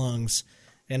in my lungs,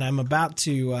 and I'm about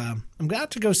to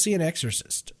go see an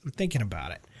exorcist. I'm thinking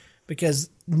about it, because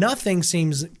nothing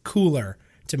seems cooler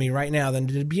to me right now than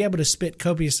to be able to spit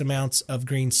copious amounts of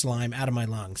green slime out of my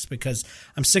lungs, because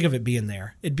I'm sick of it being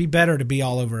there. It'd be better to be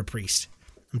all over a priest.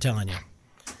 I'm telling you.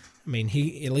 I mean,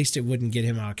 at least it wouldn't get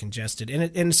him all congested.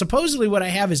 And supposedly what I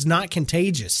have is not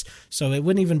contagious, so it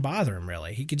wouldn't even bother him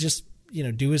really. He could just,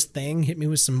 do his thing, hit me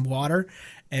with some water,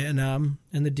 and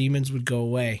the demons would go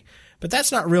away. But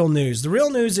that's not real news. The real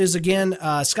news is, again,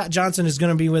 Scott Johnson is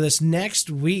going to be with us next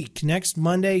week, next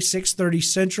Monday, 6:30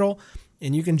 Central.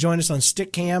 and you can join us on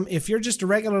Stickcam. If you're just a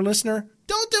regular listener,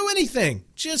 don't do anything.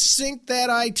 Just sync that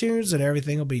iTunes and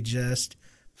everything will be just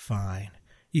fine.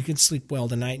 You can sleep well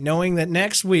tonight knowing that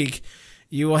next week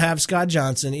you will have Scott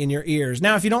Johnson in your ears.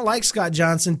 Now, if you don't like Scott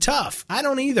Johnson, tough. I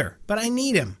don't either, but I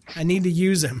need him. I need to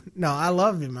use him. No, I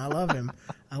love him. I love him.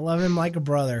 I love him like a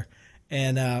brother.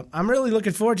 And I'm really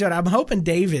looking forward to it. I'm hoping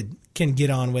David can get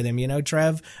on with him, you know,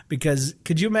 Trev, because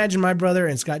could you imagine my brother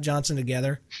and Scott Johnson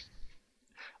together?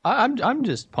 I'm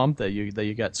just pumped that you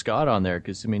got Scott on there,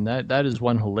 because I mean that is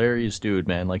one hilarious dude,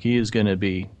 man. Like, he is going to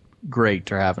be great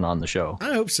to have him on the show.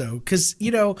 I hope so, because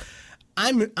you know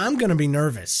I'm going to be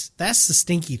nervous. That's the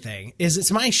stinky thing. Is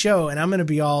it's my show, and I'm going to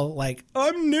be all like,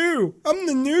 I'm new. I'm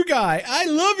the new guy. I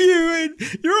love you, and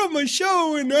you're on my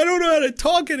show, and I don't know how to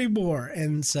talk anymore.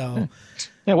 And so,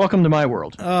 yeah, welcome to my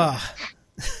world.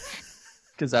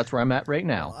 Because that's where I'm at right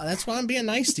now. That's why I'm being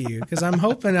nice to you, because I'm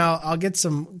hoping I'll get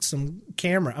some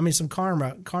caramel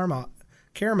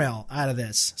out of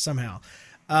this somehow.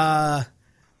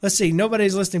 Let's see.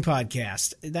 Nobody's Listening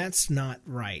podcast. That's not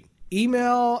right.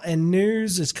 Email and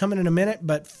news is coming in a minute,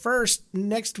 but first,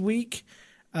 next week.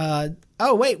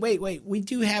 Wait. We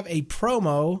do have a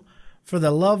promo for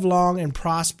the Love Long and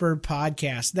Prosper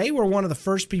podcast. They were one of the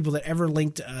first people that ever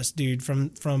linked to us, dude,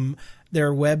 from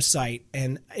their website,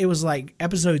 and it was like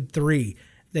episode 3.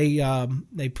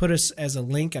 They put us as a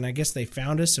link, and I guess they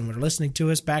found us and were listening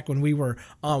to us back when we were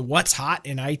on What's Hot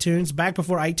in iTunes, back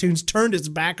before iTunes turned its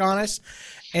back on us.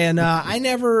 And I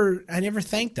never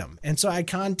thanked them, and so I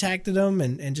contacted them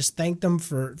and just thanked them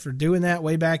for doing that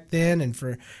way back then, and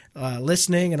for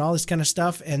listening and all this kind of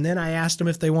stuff. And then I asked them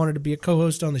if they wanted to be a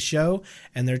co-host on the show,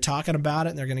 and they're talking about it,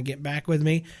 and they're going to get back with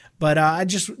me. But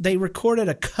they recorded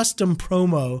a custom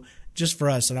promo just for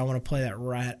us, and I want to play that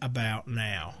right about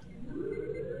now.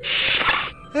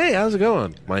 Hey, how's it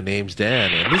going? My name's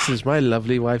Dan, and this is my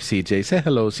lovely wife, CJ. Say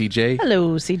hello, CJ.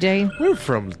 Hello, CJ. We're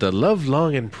from the Love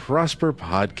Long and Prosper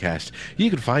podcast. You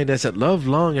can find us at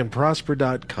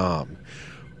lovelongandprosper.com.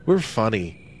 We're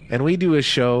funny, and we do a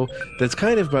show that's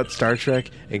kind of about Star Trek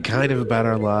and kind of about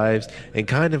our lives and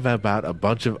kind of about a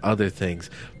bunch of other things,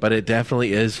 but it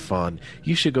definitely is fun.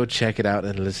 You should go check it out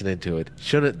and listen into it,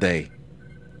 shouldn't they?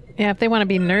 Yeah, if they want to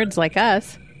be nerds like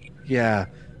us. Yeah.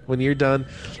 When you're done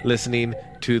listening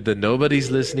to the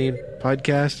Nobody's Listening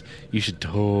podcast, you should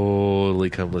totally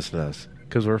come listen to us,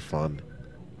 because we're fun.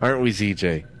 Aren't we,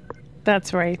 CJ?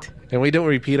 That's right. And we don't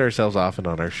repeat ourselves often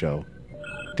on our show.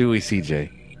 Do we, CJ?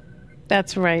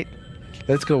 That's right.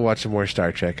 Let's go watch some more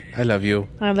Star Trek. I love you.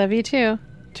 I love you too.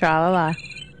 Tra-la-la.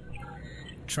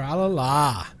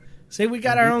 Tra-la-la. See, we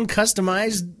got our own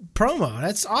customized promo.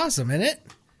 That's awesome, isn't it?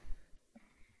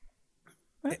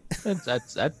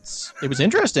 It was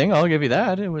interesting. I'll give you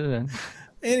that. It was.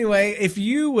 Anyway, if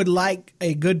you would like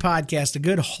a good podcast, a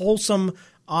good, wholesome,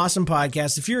 awesome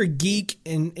podcast, if you're a geek,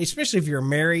 and especially if you're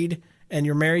married and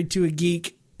you're married to a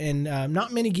geek, and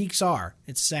not many geeks are,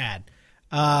 it's sad,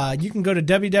 you can go to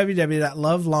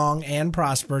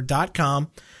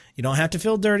www.lovelongandprosper.com. You don't have to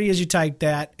feel dirty as you type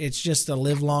that. It's just a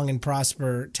Live Long and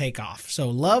Prosper takeoff.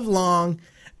 So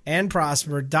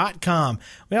lovelongandprosper.com.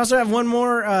 We also have one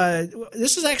more.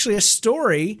 This is actually a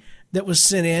story that was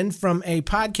sent in from a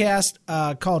podcast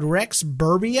called Rex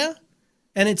Burbia,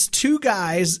 and it's two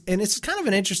guys, and it's kind of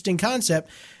an interesting concept.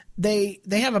 They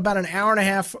have about an hour and a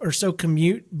half or so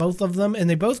commute, both of them, and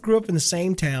they both grew up in the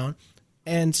same town,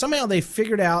 and somehow they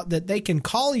figured out that they can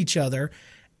call each other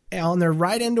on their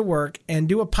ride into work and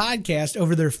do a podcast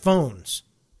over their phones.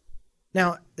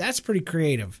 Now, that's pretty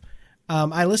creative.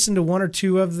 I listened to one or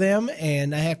two of them,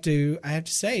 and I have to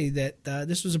say that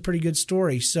this was a pretty good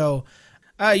story. So,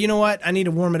 you know what? I need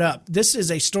to warm it up. This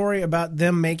is a story about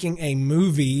them making a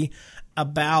movie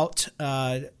about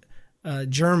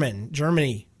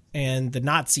Germany and the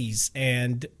Nazis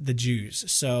and the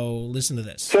Jews. So listen to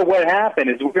this. So what happened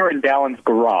is we were in Dallin's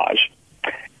garage,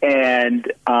 and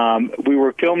we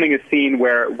were filming a scene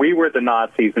where we were the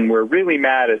Nazis and we're really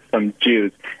mad at some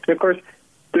Jews. And, of course,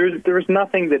 there was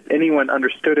nothing that anyone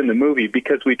understood in the movie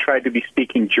because we tried to be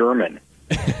speaking German.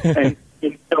 And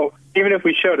so even if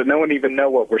we showed it, no one even know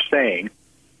what we're saying.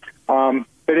 But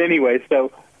anyway,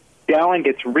 so Dallin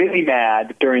gets really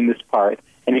mad during this part,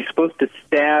 and he's supposed to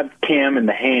stab Cam in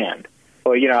the hand.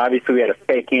 Well, obviously we had a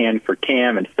fake hand for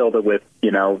Cam and filled it with,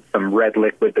 some red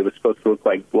liquid that was supposed to look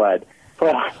like blood.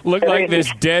 Well, looked like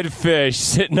this dead fish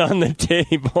sitting on the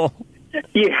table.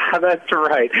 Yeah, that's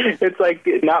right. It's like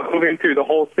not moving through the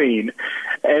whole scene.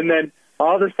 And then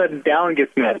all of a sudden, Dallin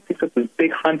gets mad, picks up this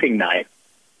big hunting knife,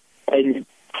 and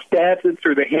stabs it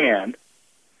through the hand,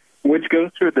 which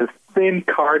goes through this thin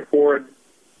cardboard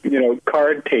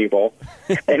card table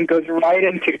and goes right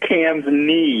into Cam's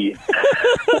knee.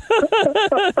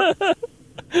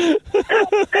 and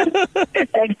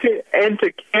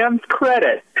to Cam's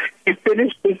credit, he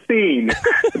finished the scene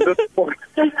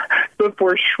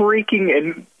before shrieking,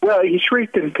 and he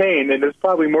shrieked in pain, and it's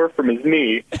probably more from his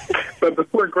knee. But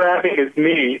before grabbing his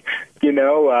knee,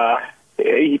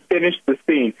 he finished the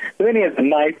scene. And then he has a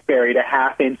knife buried a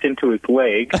half-inch into his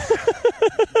leg.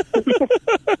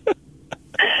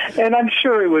 And I'm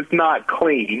sure it was not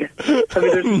clean. I mean,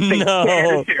 there's nothing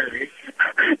sanitary.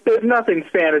 There's nothing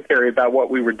sanitary about what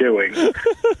we were doing.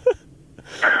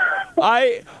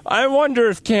 I wonder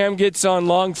if Cam gets on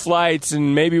long flights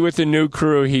and maybe with a new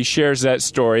crew he shares that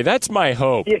story. That's my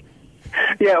hope.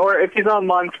 Yeah, or if he's on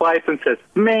long flights and says,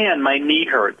 "Man, my knee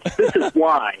hurts. This is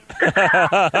why."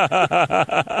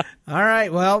 All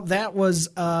right. Well, that was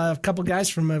a couple guys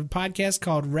from a podcast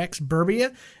called Rex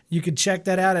Burbia. You could check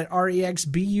that out at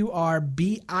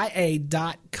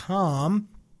rexburbia.com.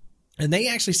 And they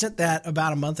actually sent that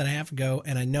about a month and a half ago,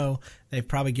 and I know they've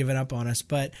probably given up on us.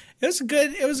 But it was a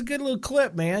good little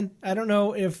clip, man. I don't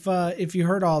know if you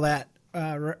heard all that,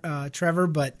 Trevor,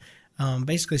 but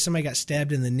basically somebody got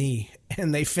stabbed in the knee,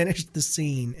 and they finished the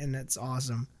scene, and that's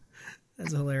awesome.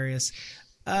 That's hilarious.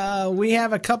 We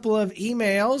have a couple of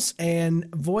emails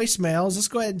and voicemails. Let's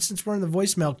go ahead, since we're in the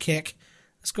voicemail kick,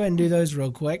 let's go ahead and do those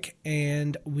real quick,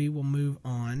 and we will move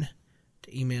on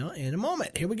to email in a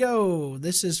moment. Here we go.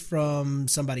 This is from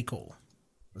somebody cool.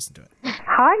 Listen to it.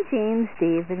 Hi, James,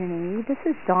 David, and Amy. This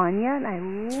is Danya, and I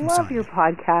love your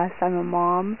podcast. I'm a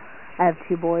mom. I have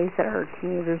 2 boys that are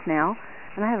teenagers now,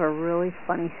 and I have a really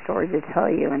funny story to tell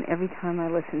you, and every time I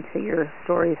listen to your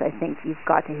stories, I think you've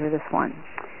got to hear this one.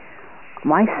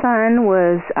 My son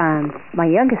was, my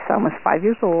youngest son was 5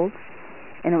 years old,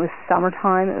 and it was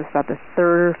summertime. It was about the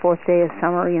 3rd or 4th day of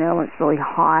summer, when it's really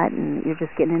hot, and you're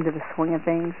just getting into the swing of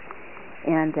things.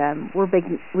 And we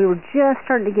were just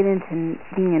starting to get into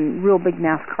being real big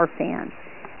NASCAR fans,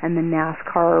 and the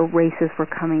NASCAR races were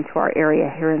coming to our area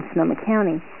here in Sonoma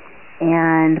County.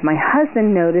 And my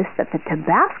husband noticed that the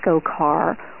Tabasco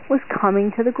car was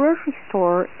coming to the grocery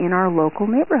store in our local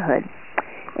neighborhood.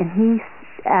 And he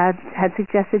had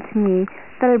suggested to me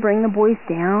that I bring the boys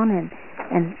down and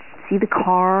see the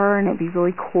car, and it'd be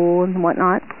really cool and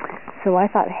whatnot. So I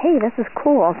thought, hey, this is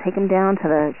cool. I'll take them down to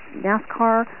the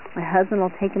NASCAR. My husband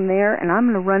will take them there, and I'm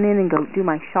going to run in and go do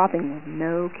my shopping with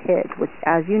no kids, which,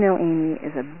 as you know, Amy,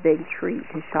 is a big treat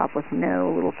to shop with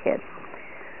no little kids.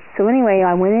 So anyway,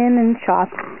 I went in and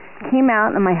shopped, came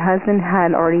out, and my husband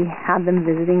had already had them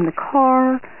visiting the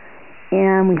car,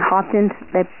 and we hopped in.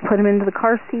 They put them into the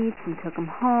car seats and took them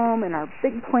home, and our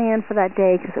big plan for that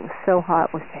day, because it was so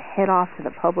hot, was to head off to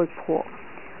the public pool,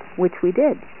 which we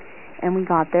did. And we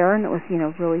got there, and it was,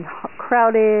 really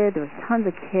crowded. There was tons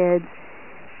of kids,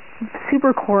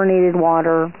 super chlorinated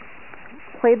water.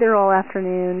 Played there all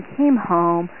afternoon, came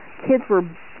home. Kids were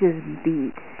just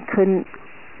beat. Couldn't,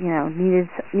 needed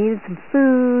some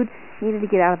food, needed to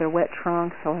get out of their wet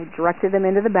trunks. So I directed them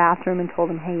into the bathroom and told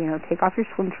them, hey, take off your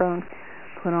swim trunks,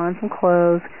 put on some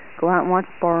clothes, go out and watch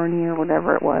Barney or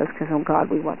whatever it was, because, oh, God,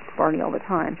 we watched Barney all the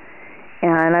time.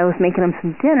 And I was making them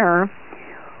some dinner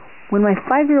when my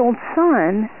 5-year-old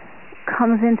son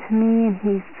comes into me, and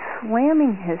he's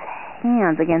slamming his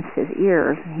hands against his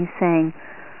ears, and he's saying,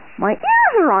 my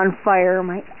ears are on fire,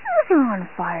 my ears are on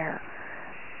fire.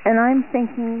 And I'm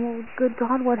thinking, well, good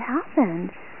God, what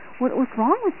happened? What's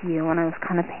wrong with you? And I was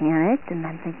kind of panicked, and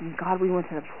I'm thinking, God, we went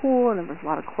to the pool, and there was a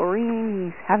lot of chlorine,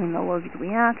 he's having an allergic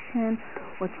reaction,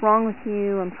 what's wrong with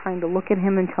you? I'm trying to look at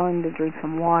him and tell him to drink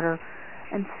some water,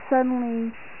 and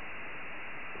suddenly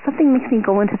something makes me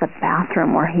go into the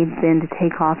bathroom where he'd been to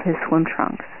take off his swim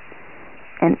trunks.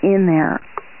 And in there,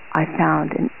 I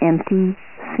found an empty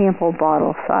sample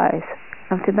bottle size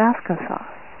of Tabasco sauce.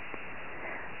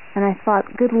 And I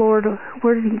thought, good Lord,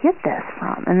 where did he get this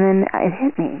from? And then it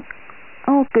hit me.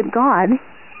 Oh, good God,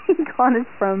 he got it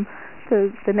from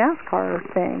the NASCAR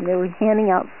thing. They were handing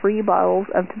out free bottles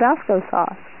of Tabasco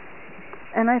sauce.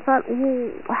 And I thought, well,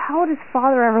 how would his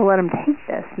father ever let him take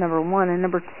this, number one? And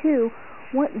number two,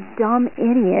 what dumb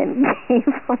idiot gave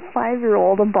a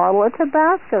 5-year-old a bottle of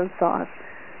Tabasco sauce?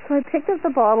 So I picked up the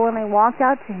bottle and I walked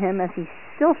out to him as he's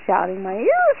still shouting, my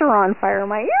ears are on fire,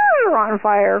 my ears are on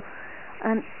fire.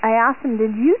 And I asked him,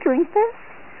 did you drink this?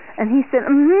 And he said, yeah,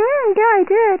 I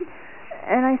did.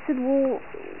 And I said, well,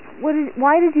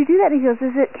 why did you do that? He goes,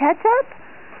 is it ketchup?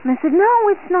 And I said, no,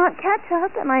 it's not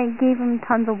ketchup. And I gave him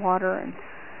tons of water, and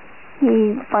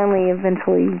he finally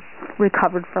eventually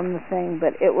recovered from the thing.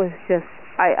 But it was just,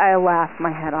 I laughed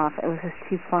my head off. It was just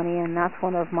too funny, and that's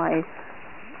one of my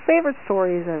favorite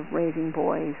stories of raising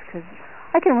boys, because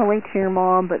I can relate to your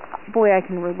mom, but boy, I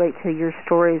can relate to your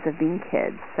stories of being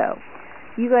kids. So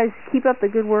you guys keep up the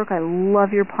good work. I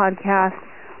love your podcast.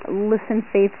 I listen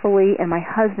faithfully, and my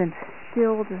husband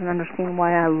still doesn't understand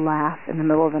why I laugh in the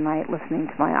middle of the night listening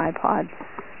to my iPod.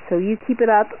 So you keep it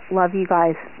up. Love you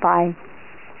guys. Bye.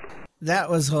 That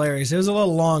was hilarious. It was a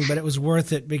little long, but it was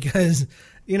worth it because,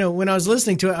 you know, when I was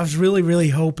listening to it, I was really, really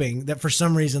hoping that for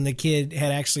some reason the kid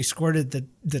had actually squirted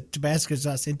the Tabasco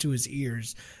sauce into his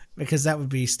ears, because that would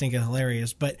be stinking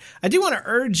hilarious. But I do want to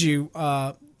urge you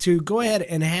to go ahead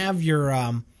and have your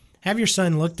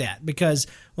son looked at, because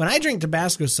when I drink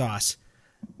Tabasco sauce,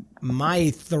 my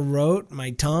throat,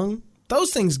 my tongue,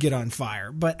 those things get on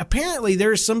fire. But apparently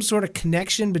there's some sort of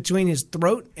connection between his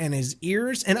throat and his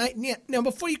ears. And now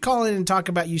before you call in and talk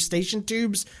about eustachian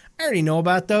tubes, I already know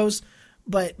about those,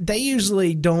 but they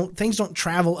usually things don't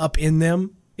travel up in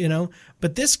them, you know.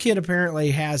 But this kid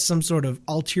apparently has some sort of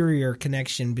ulterior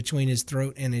connection between his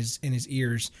throat and his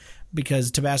ears, because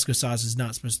Tabasco sauce is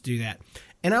not supposed to do that.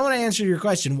 And I want to answer your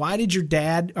question. Why did your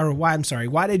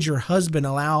husband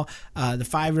allow the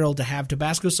 5-year-old to have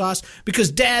Tabasco sauce?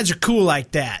 Because dads are cool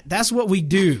like that. That's what we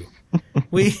do.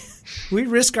 We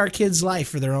risk our kids' life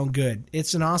for their own good.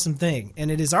 It's an awesome thing,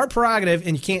 and it is our prerogative,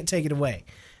 and you can't take it away.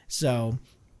 So,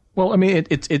 well, I mean,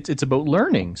 it's about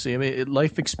learning. See, I mean,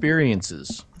 life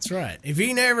experiences. That's right. If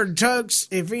he never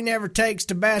takes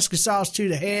Tabasco sauce to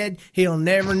the head, he'll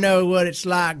never know what it's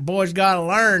like. Boys gotta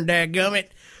learn, dadgummit.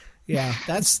 Yeah,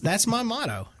 that's my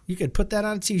motto. You could put that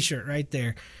on a T-shirt right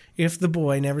there. If the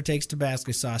boy never takes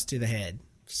Tabasco sauce to the head.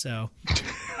 So,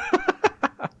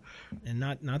 and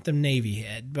not the Navy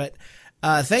head. But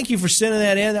thank you for sending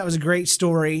that in. That was a great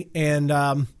story.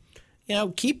 And,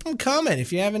 keep them coming.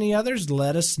 If you have any others,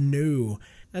 let us know.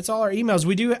 That's all our emails.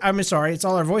 It's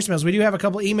all our voicemails. We do have a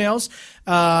couple emails.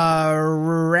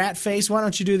 Ratface, why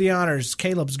don't you do the honors?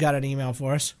 Caleb's got an email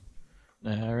for us.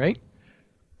 All right.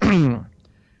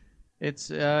 It's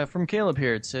from Caleb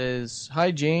here. It says,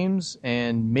 "Hi, James,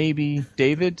 and maybe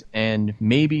David, and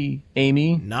maybe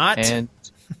Amy. And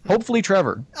hopefully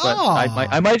Trevor. But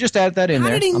I might just add that in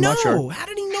there. How did he know? Not sure. How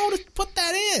did he know to put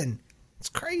that in? It's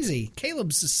crazy.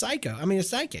 Caleb's a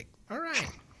psychic. All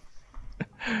right.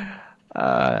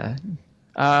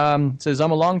 Says,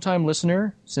 I'm a longtime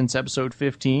listener since episode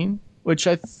 15, which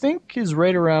I think is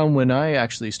right around when I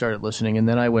actually started listening, and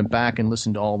then I went back and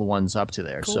listened to all the ones up to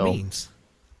there. Cool beans.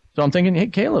 So I'm thinking, hey,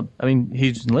 Caleb, I mean,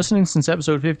 he's been listening since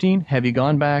episode 15. Have you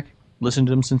gone back, listened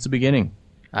to him since the beginning?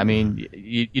 I mean,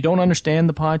 you don't understand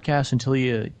the podcast until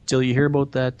you hear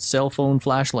about that cell phone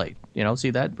flashlight. You know, see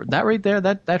that right there,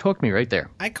 that hooked me right there.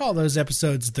 I call those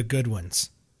episodes the good ones.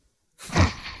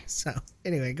 So,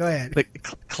 anyway, go ahead. The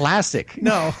classic.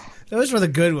 No, those were the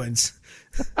good ones.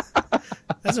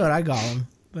 That's what I call them.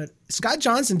 But Scott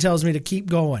Johnson tells me to keep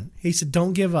going. He said,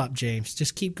 don't give up, James.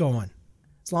 Just keep going.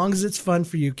 As long as it's fun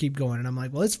for you, keep going. And I'm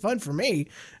like, well, it's fun for me.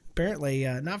 Apparently,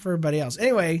 not for everybody else.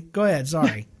 Anyway, go ahead.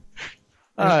 Sorry.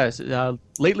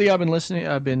 Lately, I've been listening.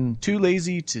 I've been too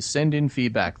lazy to send in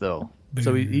feedback, though. Boo.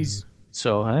 So he's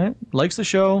likes the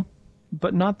show,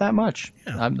 but not that much.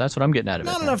 Yeah. That's what I'm getting out of it.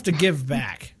 Not enough to give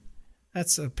back.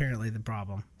 That's apparently the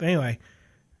problem. But anyway,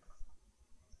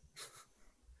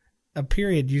 a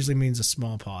period usually means a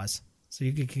small pause, so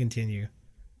you can continue.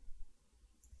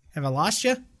 Have I lost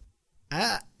you?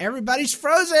 Everybody's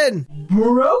frozen.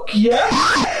 Broke ya?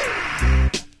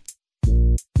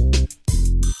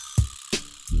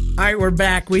 All right, we're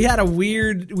back. We had a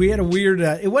weird. It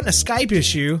wasn't a Skype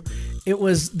issue. It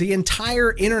was the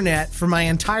entire internet for my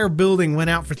entire building went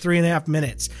out for 3.5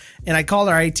 minutes, and I called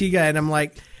our IT guy, and I'm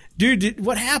like, "Dude,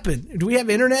 what happened? Do we have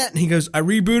internet?" And he goes, "I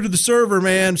rebooted the server,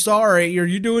 man. Sorry. Are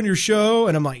you doing your show?"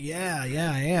 And I'm like, "Yeah, I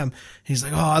am." He's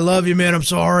like, "Oh, I love you, man. I'm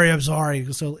sorry.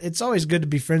 So it's always good to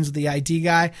be friends with the IT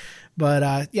guy, but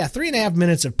 3.5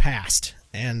 minutes have passed,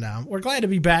 and we're glad to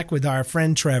be back with our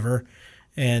friend Trevor.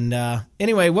 And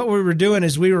anyway, what we were doing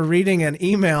is we were reading an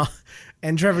email.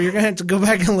 And Trevor, you're going to have to go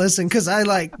back and listen because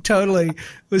I totally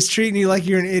was treating you like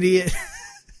you're an idiot.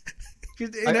 Are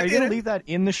you going to leave that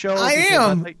in the show? I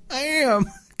am.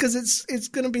 Because it's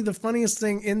going to be the funniest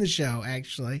thing in the show,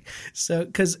 actually. So,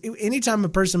 because anytime a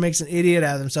person makes an idiot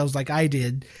out of themselves like I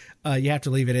did, you have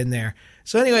to leave it in there.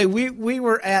 So anyway, we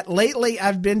were at lately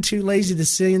I've been too lazy to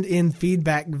send in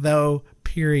feedback, though,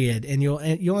 period. And you'll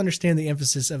understand the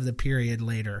emphasis of the period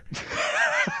later.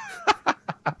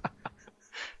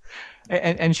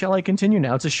 And shall I continue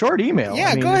now? It's a short email.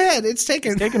 Yeah, go ahead. It's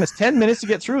taken us 10 minutes to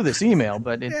get through this email,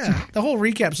 but the whole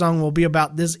recap song will be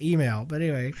about this email. But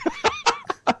anyway.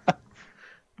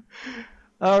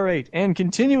 All right, and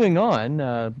continuing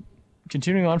on,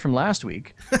 continuing on from last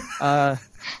week,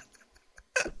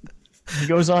 he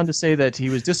goes on to say that he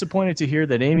was disappointed to hear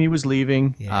that Amy was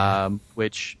leaving,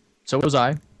 which so was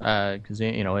I, because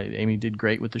Amy did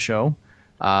great with the show.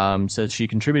 Says she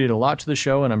contributed a lot to the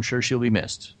show, and I'm sure she'll be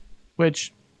missed,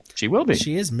 which she will be.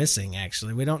 She is missing,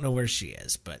 actually. We don't know where she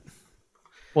is, but.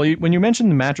 Well, when you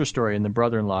mentioned the mattress story and the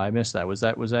brother-in-law, I missed that. Was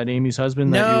that Amy's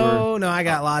husband? No, I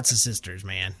got lots of sisters,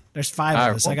 man. There's 5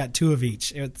 of us. I got 2 of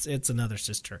each. It's another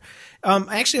sister.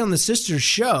 Actually, on the sisters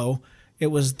show, it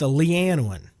was the Leanne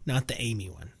one, not the Amy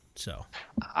one. So,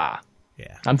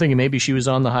 yeah. I'm thinking maybe she was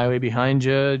on the highway behind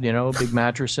you, big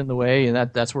mattress in the way,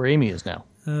 and that's where Amy is now.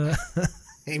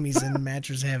 Amy's in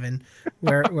mattress heaven,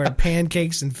 where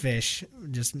pancakes and fish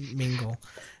just mingle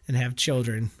and have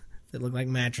children that look like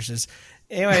mattresses.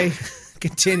 Anyway,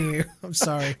 continue. I'm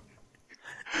sorry.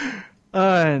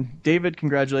 David,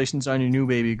 congratulations on your new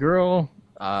baby girl,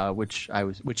 which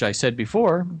I said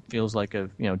before feels like a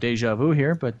deja vu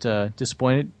here, but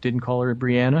disappointed didn't call her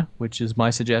Brianna, which is my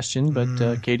suggestion,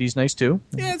 but Katie's nice too.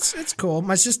 Yeah, it's cool.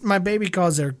 My baby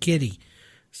calls her Kitty,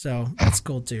 so that's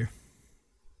cool too.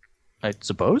 I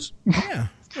suppose. Yeah.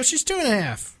 Well, she's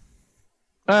 2.5.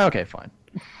 Okay, fine.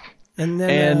 And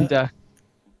then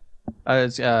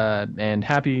and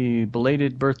happy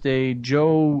belated birthday,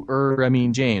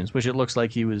 James, which it looks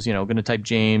like he was, going to type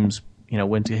James,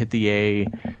 went to hit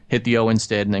the O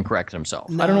instead and then correct himself.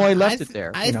 No, I don't know why he left it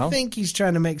there. I think he's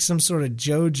trying to make some sort of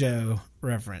JoJo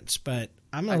reference, but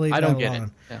I'm going to leave that alone. I don't get it.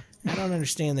 Yeah. I don't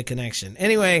understand the connection.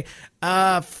 Anyway,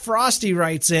 Frosty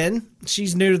writes in.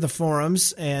 She's new to the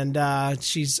forums, and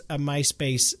she's a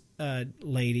MySpace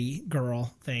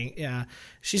girl thing. Yeah.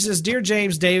 She says, Dear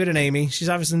James, David, and Amy. She's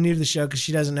obviously new to the show because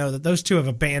she doesn't know that those two have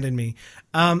abandoned me.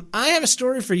 I have a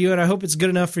story for you, and I hope it's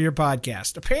good enough for your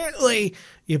podcast. Apparently,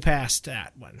 you passed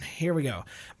that one. Here we go.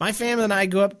 My family and I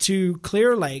go up to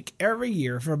Clear Lake every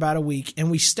year for about a week,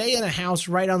 and we stay in a house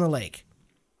right on the lake.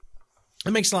 It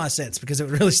makes a lot of sense because it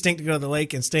would really stink to go to the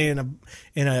lake and stay in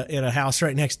a house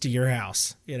right next to your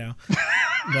house,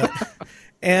 But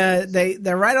and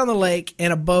they're right on the lake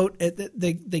and a boat.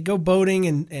 They go boating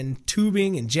and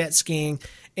tubing and jet skiing.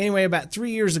 Anyway, about 3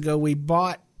 years ago, we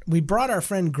brought our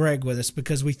friend Greg with us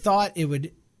because we thought it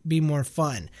would be more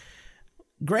fun.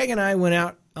 Greg and I went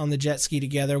out on the jet ski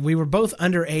together. We were both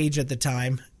underage at the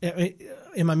time.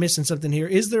 Am I missing something here?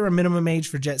 Is there a minimum age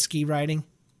for jet ski riding?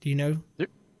 Do you know?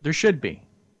 There should be.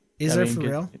 Is there for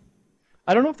real?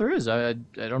 I don't know if there is. I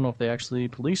don't know if they actually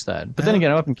police that. But then again,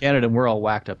 I'm up in Canada and we're all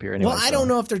whacked up here anyway. Well, I don't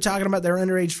know if they're talking about they're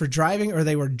underage for driving or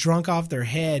they were drunk off their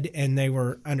head and they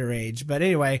were underage. But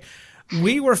anyway,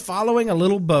 we were following a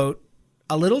little boat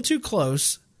a little too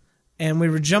close and we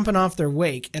were jumping off their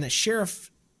wake and a sheriff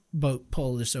boat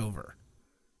pulled us over.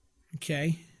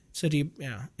 Okay? So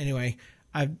anyway,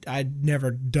 I'd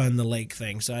never done the lake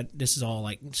thing, so this is all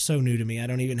like so new to me. I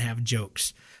don't even have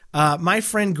jokes. My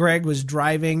friend Greg was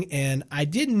driving, and I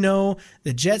didn't know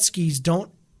that jet skis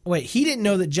don't. Wait, he didn't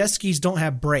know that jet skis don't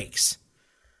have brakes,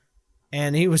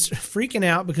 and he was freaking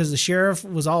out because the sheriff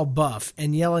was all buff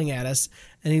and yelling at us,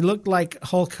 and he looked like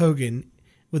Hulk Hogan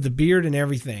with the beard and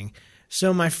everything.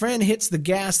 So my friend hits the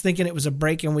gas thinking it was a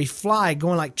brake, and we fly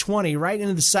going like 20 right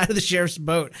into the side of the sheriff's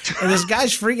boat. And this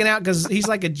guy's freaking out because he's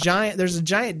like a giant. There's a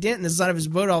giant dent in the side of his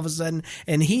boat all of a sudden,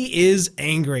 and he is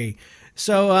angry.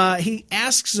 So he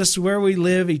asks us where we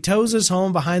live. He tows us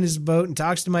home behind his boat and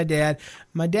talks to my dad.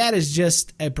 My dad is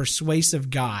just a persuasive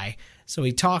guy. So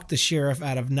he talked the sheriff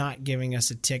out of not giving us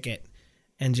a ticket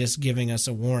and just giving us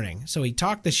a warning. So he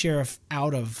talked the sheriff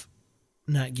out of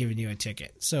not giving you a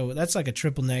ticket. So that's like a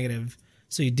triple negative.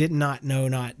 So you did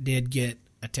get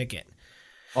a ticket.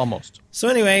 Almost. So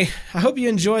anyway, I hope you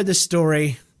enjoyed this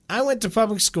story. I went to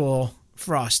public school,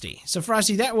 Frosty. So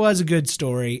Frosty, that was a good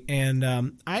story. And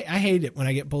I hate it when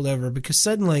I get pulled over because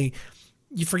suddenly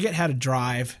you forget how to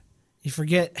drive. You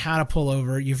forget how to pull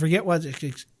over. You forget what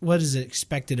is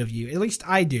expected of you. At least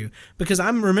I do. Because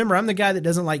I'm the guy that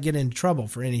doesn't like getting in trouble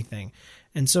for anything.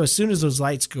 And so as soon as those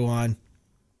lights go on,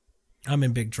 I'm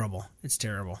in big trouble. It's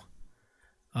terrible.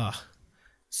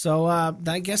 So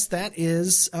I guess that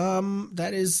is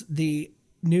the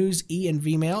news E and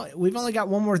V mail. We've only got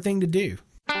one more thing to do.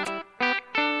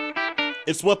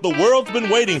 It's what the world's been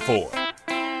waiting for.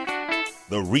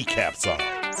 The recap song.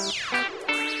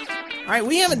 All right,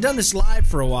 we haven't done this live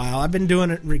for a while. I've been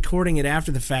recording it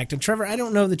after the fact. And Trevor, I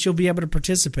don't know that you'll be able to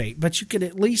participate, but you could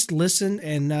at least listen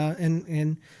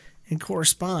and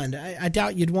correspond. I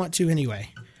doubt you'd want to anyway.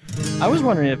 I was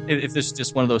wondering if this is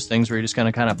just one of those things where you just kind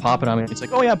of pop it on me. It's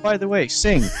like, oh yeah, by the way,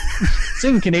 sing.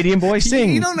 Sing, Canadian boy,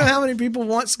 sing. You don't know how many people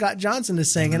want Scott Johnson to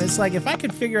sing, and it's like, if I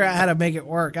could figure out how to make it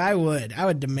work, I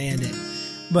would demand it.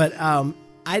 But I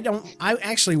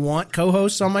actually want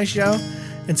co-hosts on my show,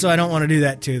 and so I don't want to do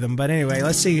that to them. But anyway,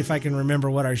 let's see if I can remember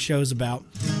what our show's about.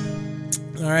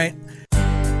 All right.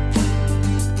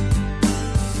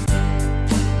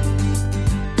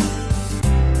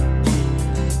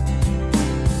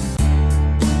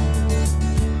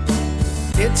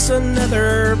 It's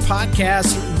another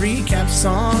podcast recap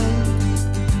song.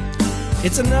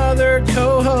 It's another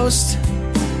co-host.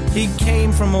 He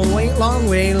came from a way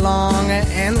long,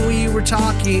 and we were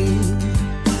talking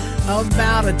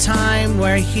about a time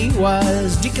where he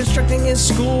was deconstructing his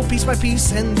school piece by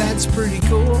piece, and that's pretty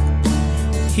cool.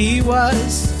 He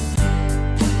was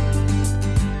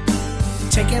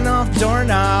taking off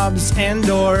doorknobs and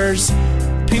doors.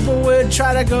 People would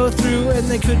try to go through and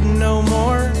they couldn't no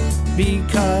more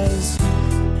because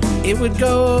it would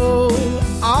go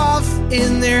off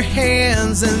in their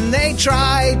hands and they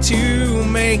tried to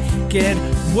make it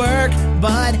work,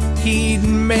 but he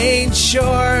made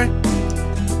sure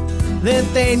that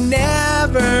they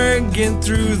never get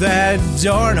through that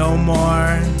door no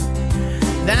more.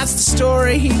 That's the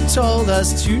story he told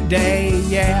us today,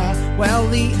 yeah. Well,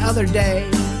 the other day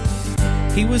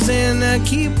he was in a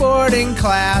keyboarding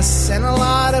class and a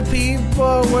lot of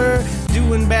people were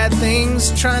doing bad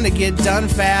things, trying to get done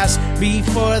fast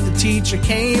before the teacher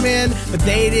came in, but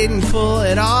they didn't pull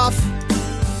it off.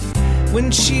 When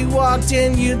she walked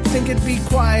in, you'd think it'd be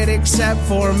quiet except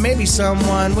for maybe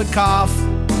someone would cough.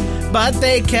 But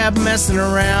they kept messing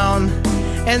around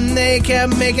and they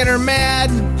kept making her mad.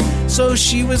 So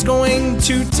she was going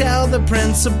to tell the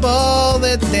principal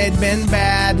that they'd been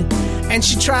bad. And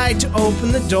she tried to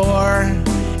open the door,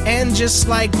 and just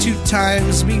like 2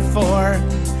 times before,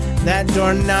 that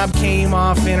doorknob came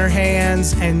off in her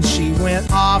hands and she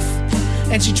went off.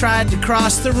 And she tried to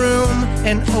cross the room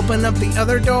and open up the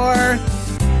other door.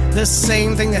 The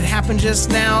same thing that happened just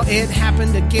now, it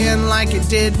happened again like it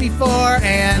did before.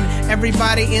 And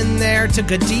everybody in there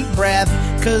took a deep breath,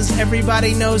 'cause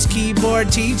everybody knows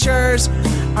keyboard teachers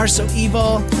are so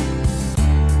evil.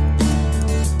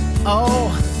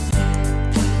 Oh,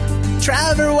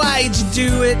 Trevor, why'd you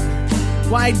do it?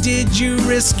 Why did you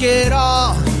risk it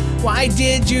all? Why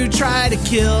did you try to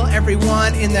kill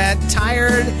everyone in that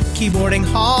tired keyboarding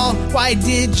hall? Why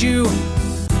did you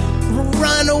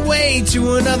run away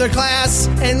to another class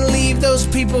and leave those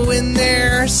people in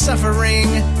there suffering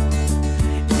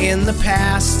in the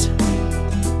past?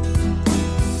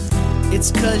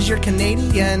 It's 'cause you're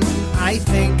Canadian, I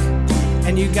think,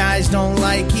 and you guys don't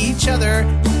like each other,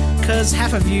 'cause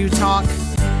half of you talk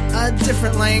a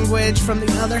different language from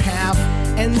the other half.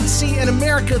 And see, in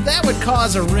America, that would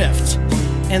cause a rift.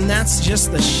 And that's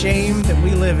just the shame that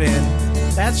we live in.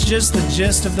 That's just the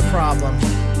gist of the problem.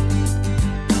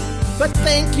 But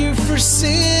thank you for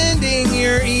sending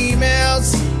your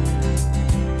emails.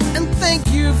 And thank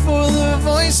you for the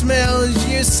voicemails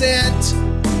you sent.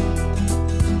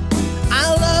 I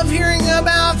love hearing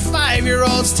about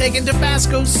 5-year-olds taking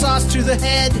Tabasco sauce to the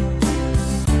head.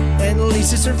 At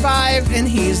least he survived and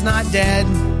he's not dead.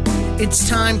 It's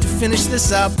time to finish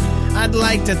this up. I'd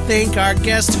like to thank our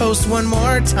guest host one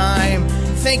more time.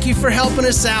 Thank you for helping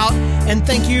us out, and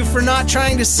thank you for not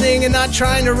trying to sing and not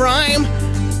trying to rhyme,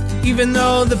 even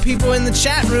though the people in the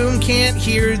chat room can't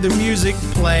hear the music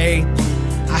play.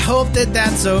 I hope that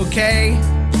that's okay.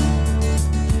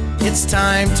 It's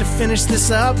time to finish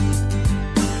this up,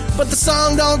 but the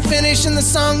song don't finish and the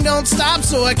song don't stop,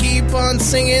 so I keep on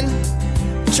singing,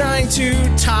 trying to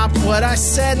top what I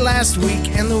said last week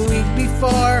and the week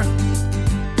before.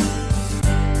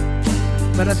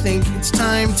 But I think it's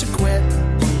time to quit,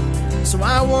 so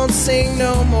I won't sing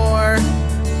no more.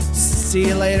 See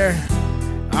you later.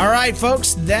 All right,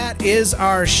 folks, that is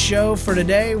our show for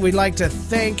today. We'd like to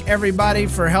thank everybody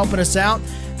for helping us out.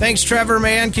 Thanks, Trevor,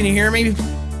 man. Can you hear me?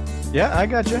 Yeah, I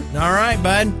got you. All right,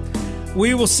 bud.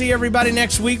 We will see everybody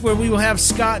next week, where we will have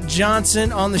Scott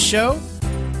Johnson on the show.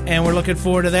 And we're looking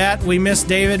forward to that. We miss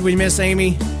David. We miss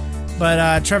Amy.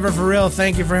 But Trevor, for real,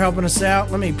 thank you for helping us out.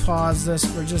 Let me pause this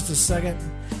for just a second.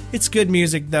 It's good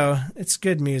music, though. It's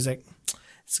good music.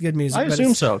 It's good music. I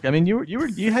assume so. I mean,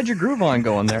 you had your groove on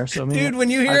going there. So I mean, dude, when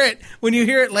you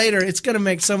hear it later, it's going to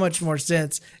make so much more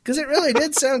sense, because it really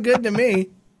did sound good to me.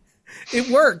 It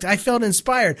worked. I felt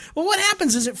inspired. Well, what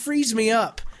happens is it frees me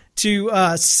up to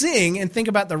sing and think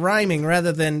about the rhyming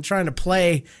rather than trying to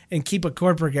play and keep a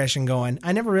chord progression going.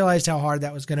 I never realized how hard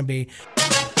that was going to be.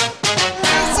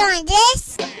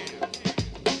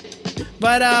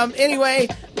 But anyway,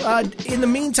 in the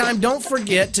meantime, don't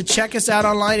forget to check us out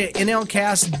online at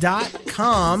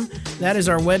nlcast.com. That is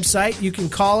our website. You can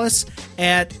call us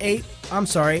at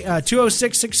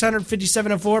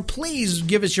 206-600-5704. Please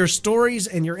give us your stories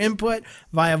and your input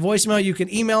via voicemail. You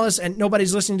can email us at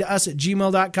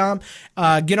nobodieslisteningtous@gmail.com.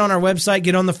 Get on our website,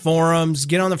 get on the forums,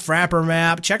 get on the Frapper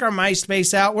map, check our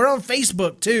MySpace out. We're on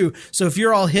Facebook too. So if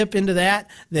you're all hip into that,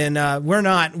 then we're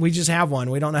not. We just have one.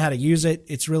 We don't know how to use it.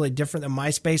 It's really different than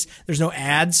MySpace. There's no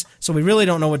ads, so we really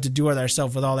don't know what to do with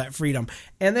ourselves with all that freedom.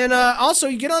 And then also,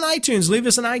 you get on iTunes. Leave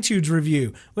us an iTunes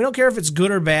review. We don't care if it's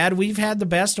good or bad. We've had the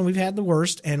best and we've had the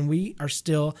worst, and we are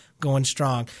still going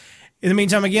strong. In the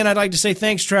meantime, again, I'd like to say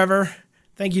thanks, Trevor.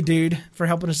 Thank you, dude, for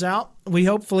helping us out. We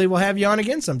hopefully will have you on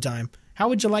again sometime. How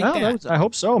would you like that? I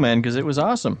hope so, man, because it was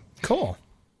awesome. Cool.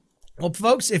 Well,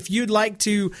 folks, if you'd like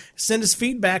to send us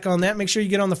feedback on that, make sure you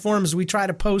get on the forums. We try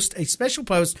to post a special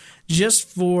post just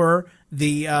for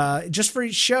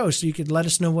each show, so you could let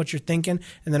us know what you're thinking,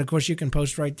 and then of course you can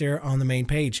post right there on the main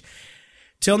page.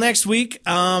 Till next week,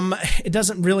 it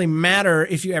doesn't really matter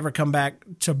if you ever come back,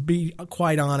 to be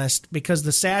quite honest, because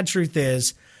the sad truth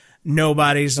is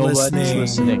nobody's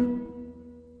listening.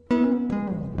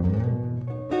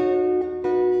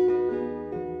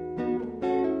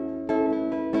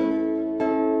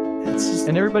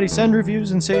 And everybody send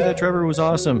reviews and say that Trevor was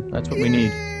awesome. That's what we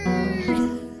need.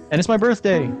 And it's my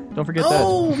birthday. Don't forget that.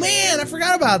 Oh, man, I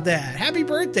forgot about that. Happy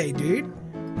birthday, dude.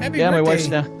 Happy birthday. My wife's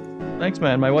down. Thanks,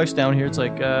 man. My wife's down here. It's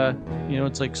like,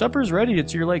 it's like supper's ready.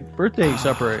 It's your like birthday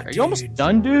supper. Are you almost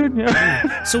done, dude?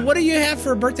 So what do you have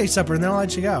for a birthday supper? And then I'll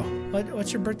let you go.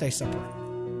 What's your birthday supper?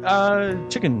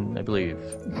 Chicken, I believe.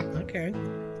 Okay.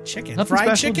 Chicken. Nothing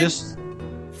Fried special, chicken? Just,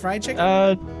 fried chicken?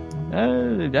 I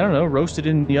don't know. Roasted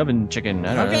in the oven chicken.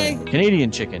 I don't Okay. know. Canadian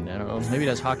chicken. I don't know. Maybe it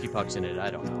has hockey pucks in it.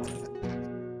 I don't know.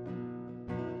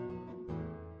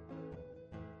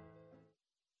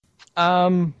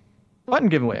 Button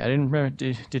giveaway. I didn't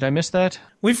remember. Did I miss that?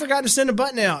 We forgot to send a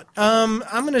button out. I'm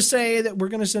going to say that we're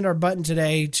going to send our button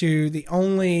today to the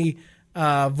only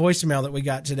voicemail that we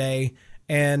got today,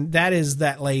 and that is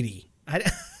that lady. I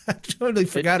totally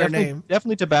forgot her name.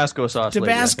 Definitely Tabasco sauce.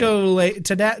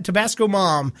 Tabasco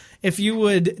Mom. If you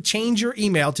would change your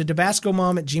email to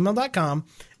tabascomom@gmail.com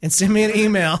and send me an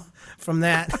email from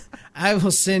that, I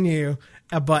will send you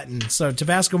a button. So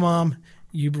Tabasco Mom,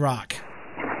 you rock.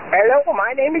 Hello,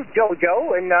 my name is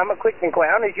JoJo, and I'm a Christian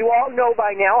clown. As you all know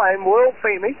by now, I'm world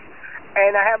famous,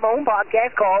 and I have my own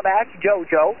podcast called Ask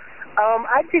JoJo.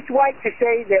 I'd just like to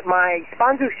say that my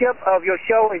sponsorship of your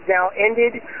show is now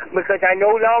ended because I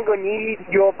no longer need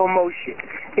your promotion.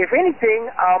 If anything,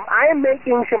 I am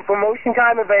making some promotion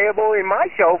time available in my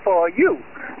show for you,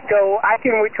 so I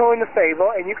can return the favor,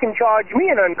 and you can charge me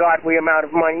an ungodly amount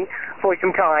of money for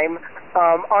some time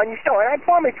on your show. And I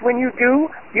promise, when you do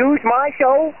use my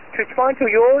show to sponsor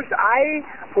yours, I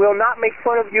will not make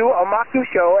fun of you or mock your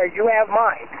show as you have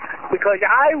mine, because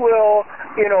I will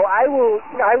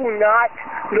not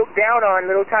look down on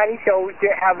little tiny shows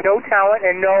that have no talent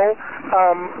and no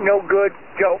good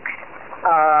jokes,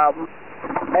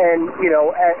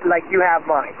 like you have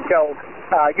mine. So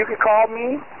you can call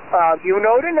me. You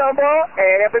know the number,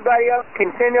 and everybody else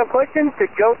can send their questions to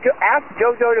Ask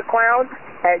JoJo the Clown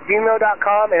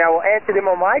 @gmail.com, and I will answer them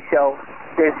on my show.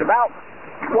 There's about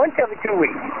once every 2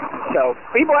 weeks. So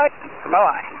be blessed.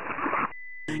 Bye-bye.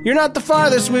 You're not the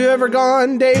farthest we've ever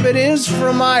gone. David is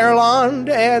from Ireland,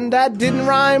 and that didn't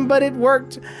rhyme, but it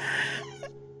worked.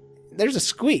 There's a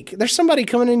squeak. There's somebody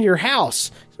coming into your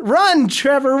house. Run,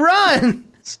 Trevor, run!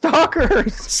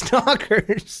 Stalkers!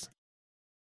 Stalkers.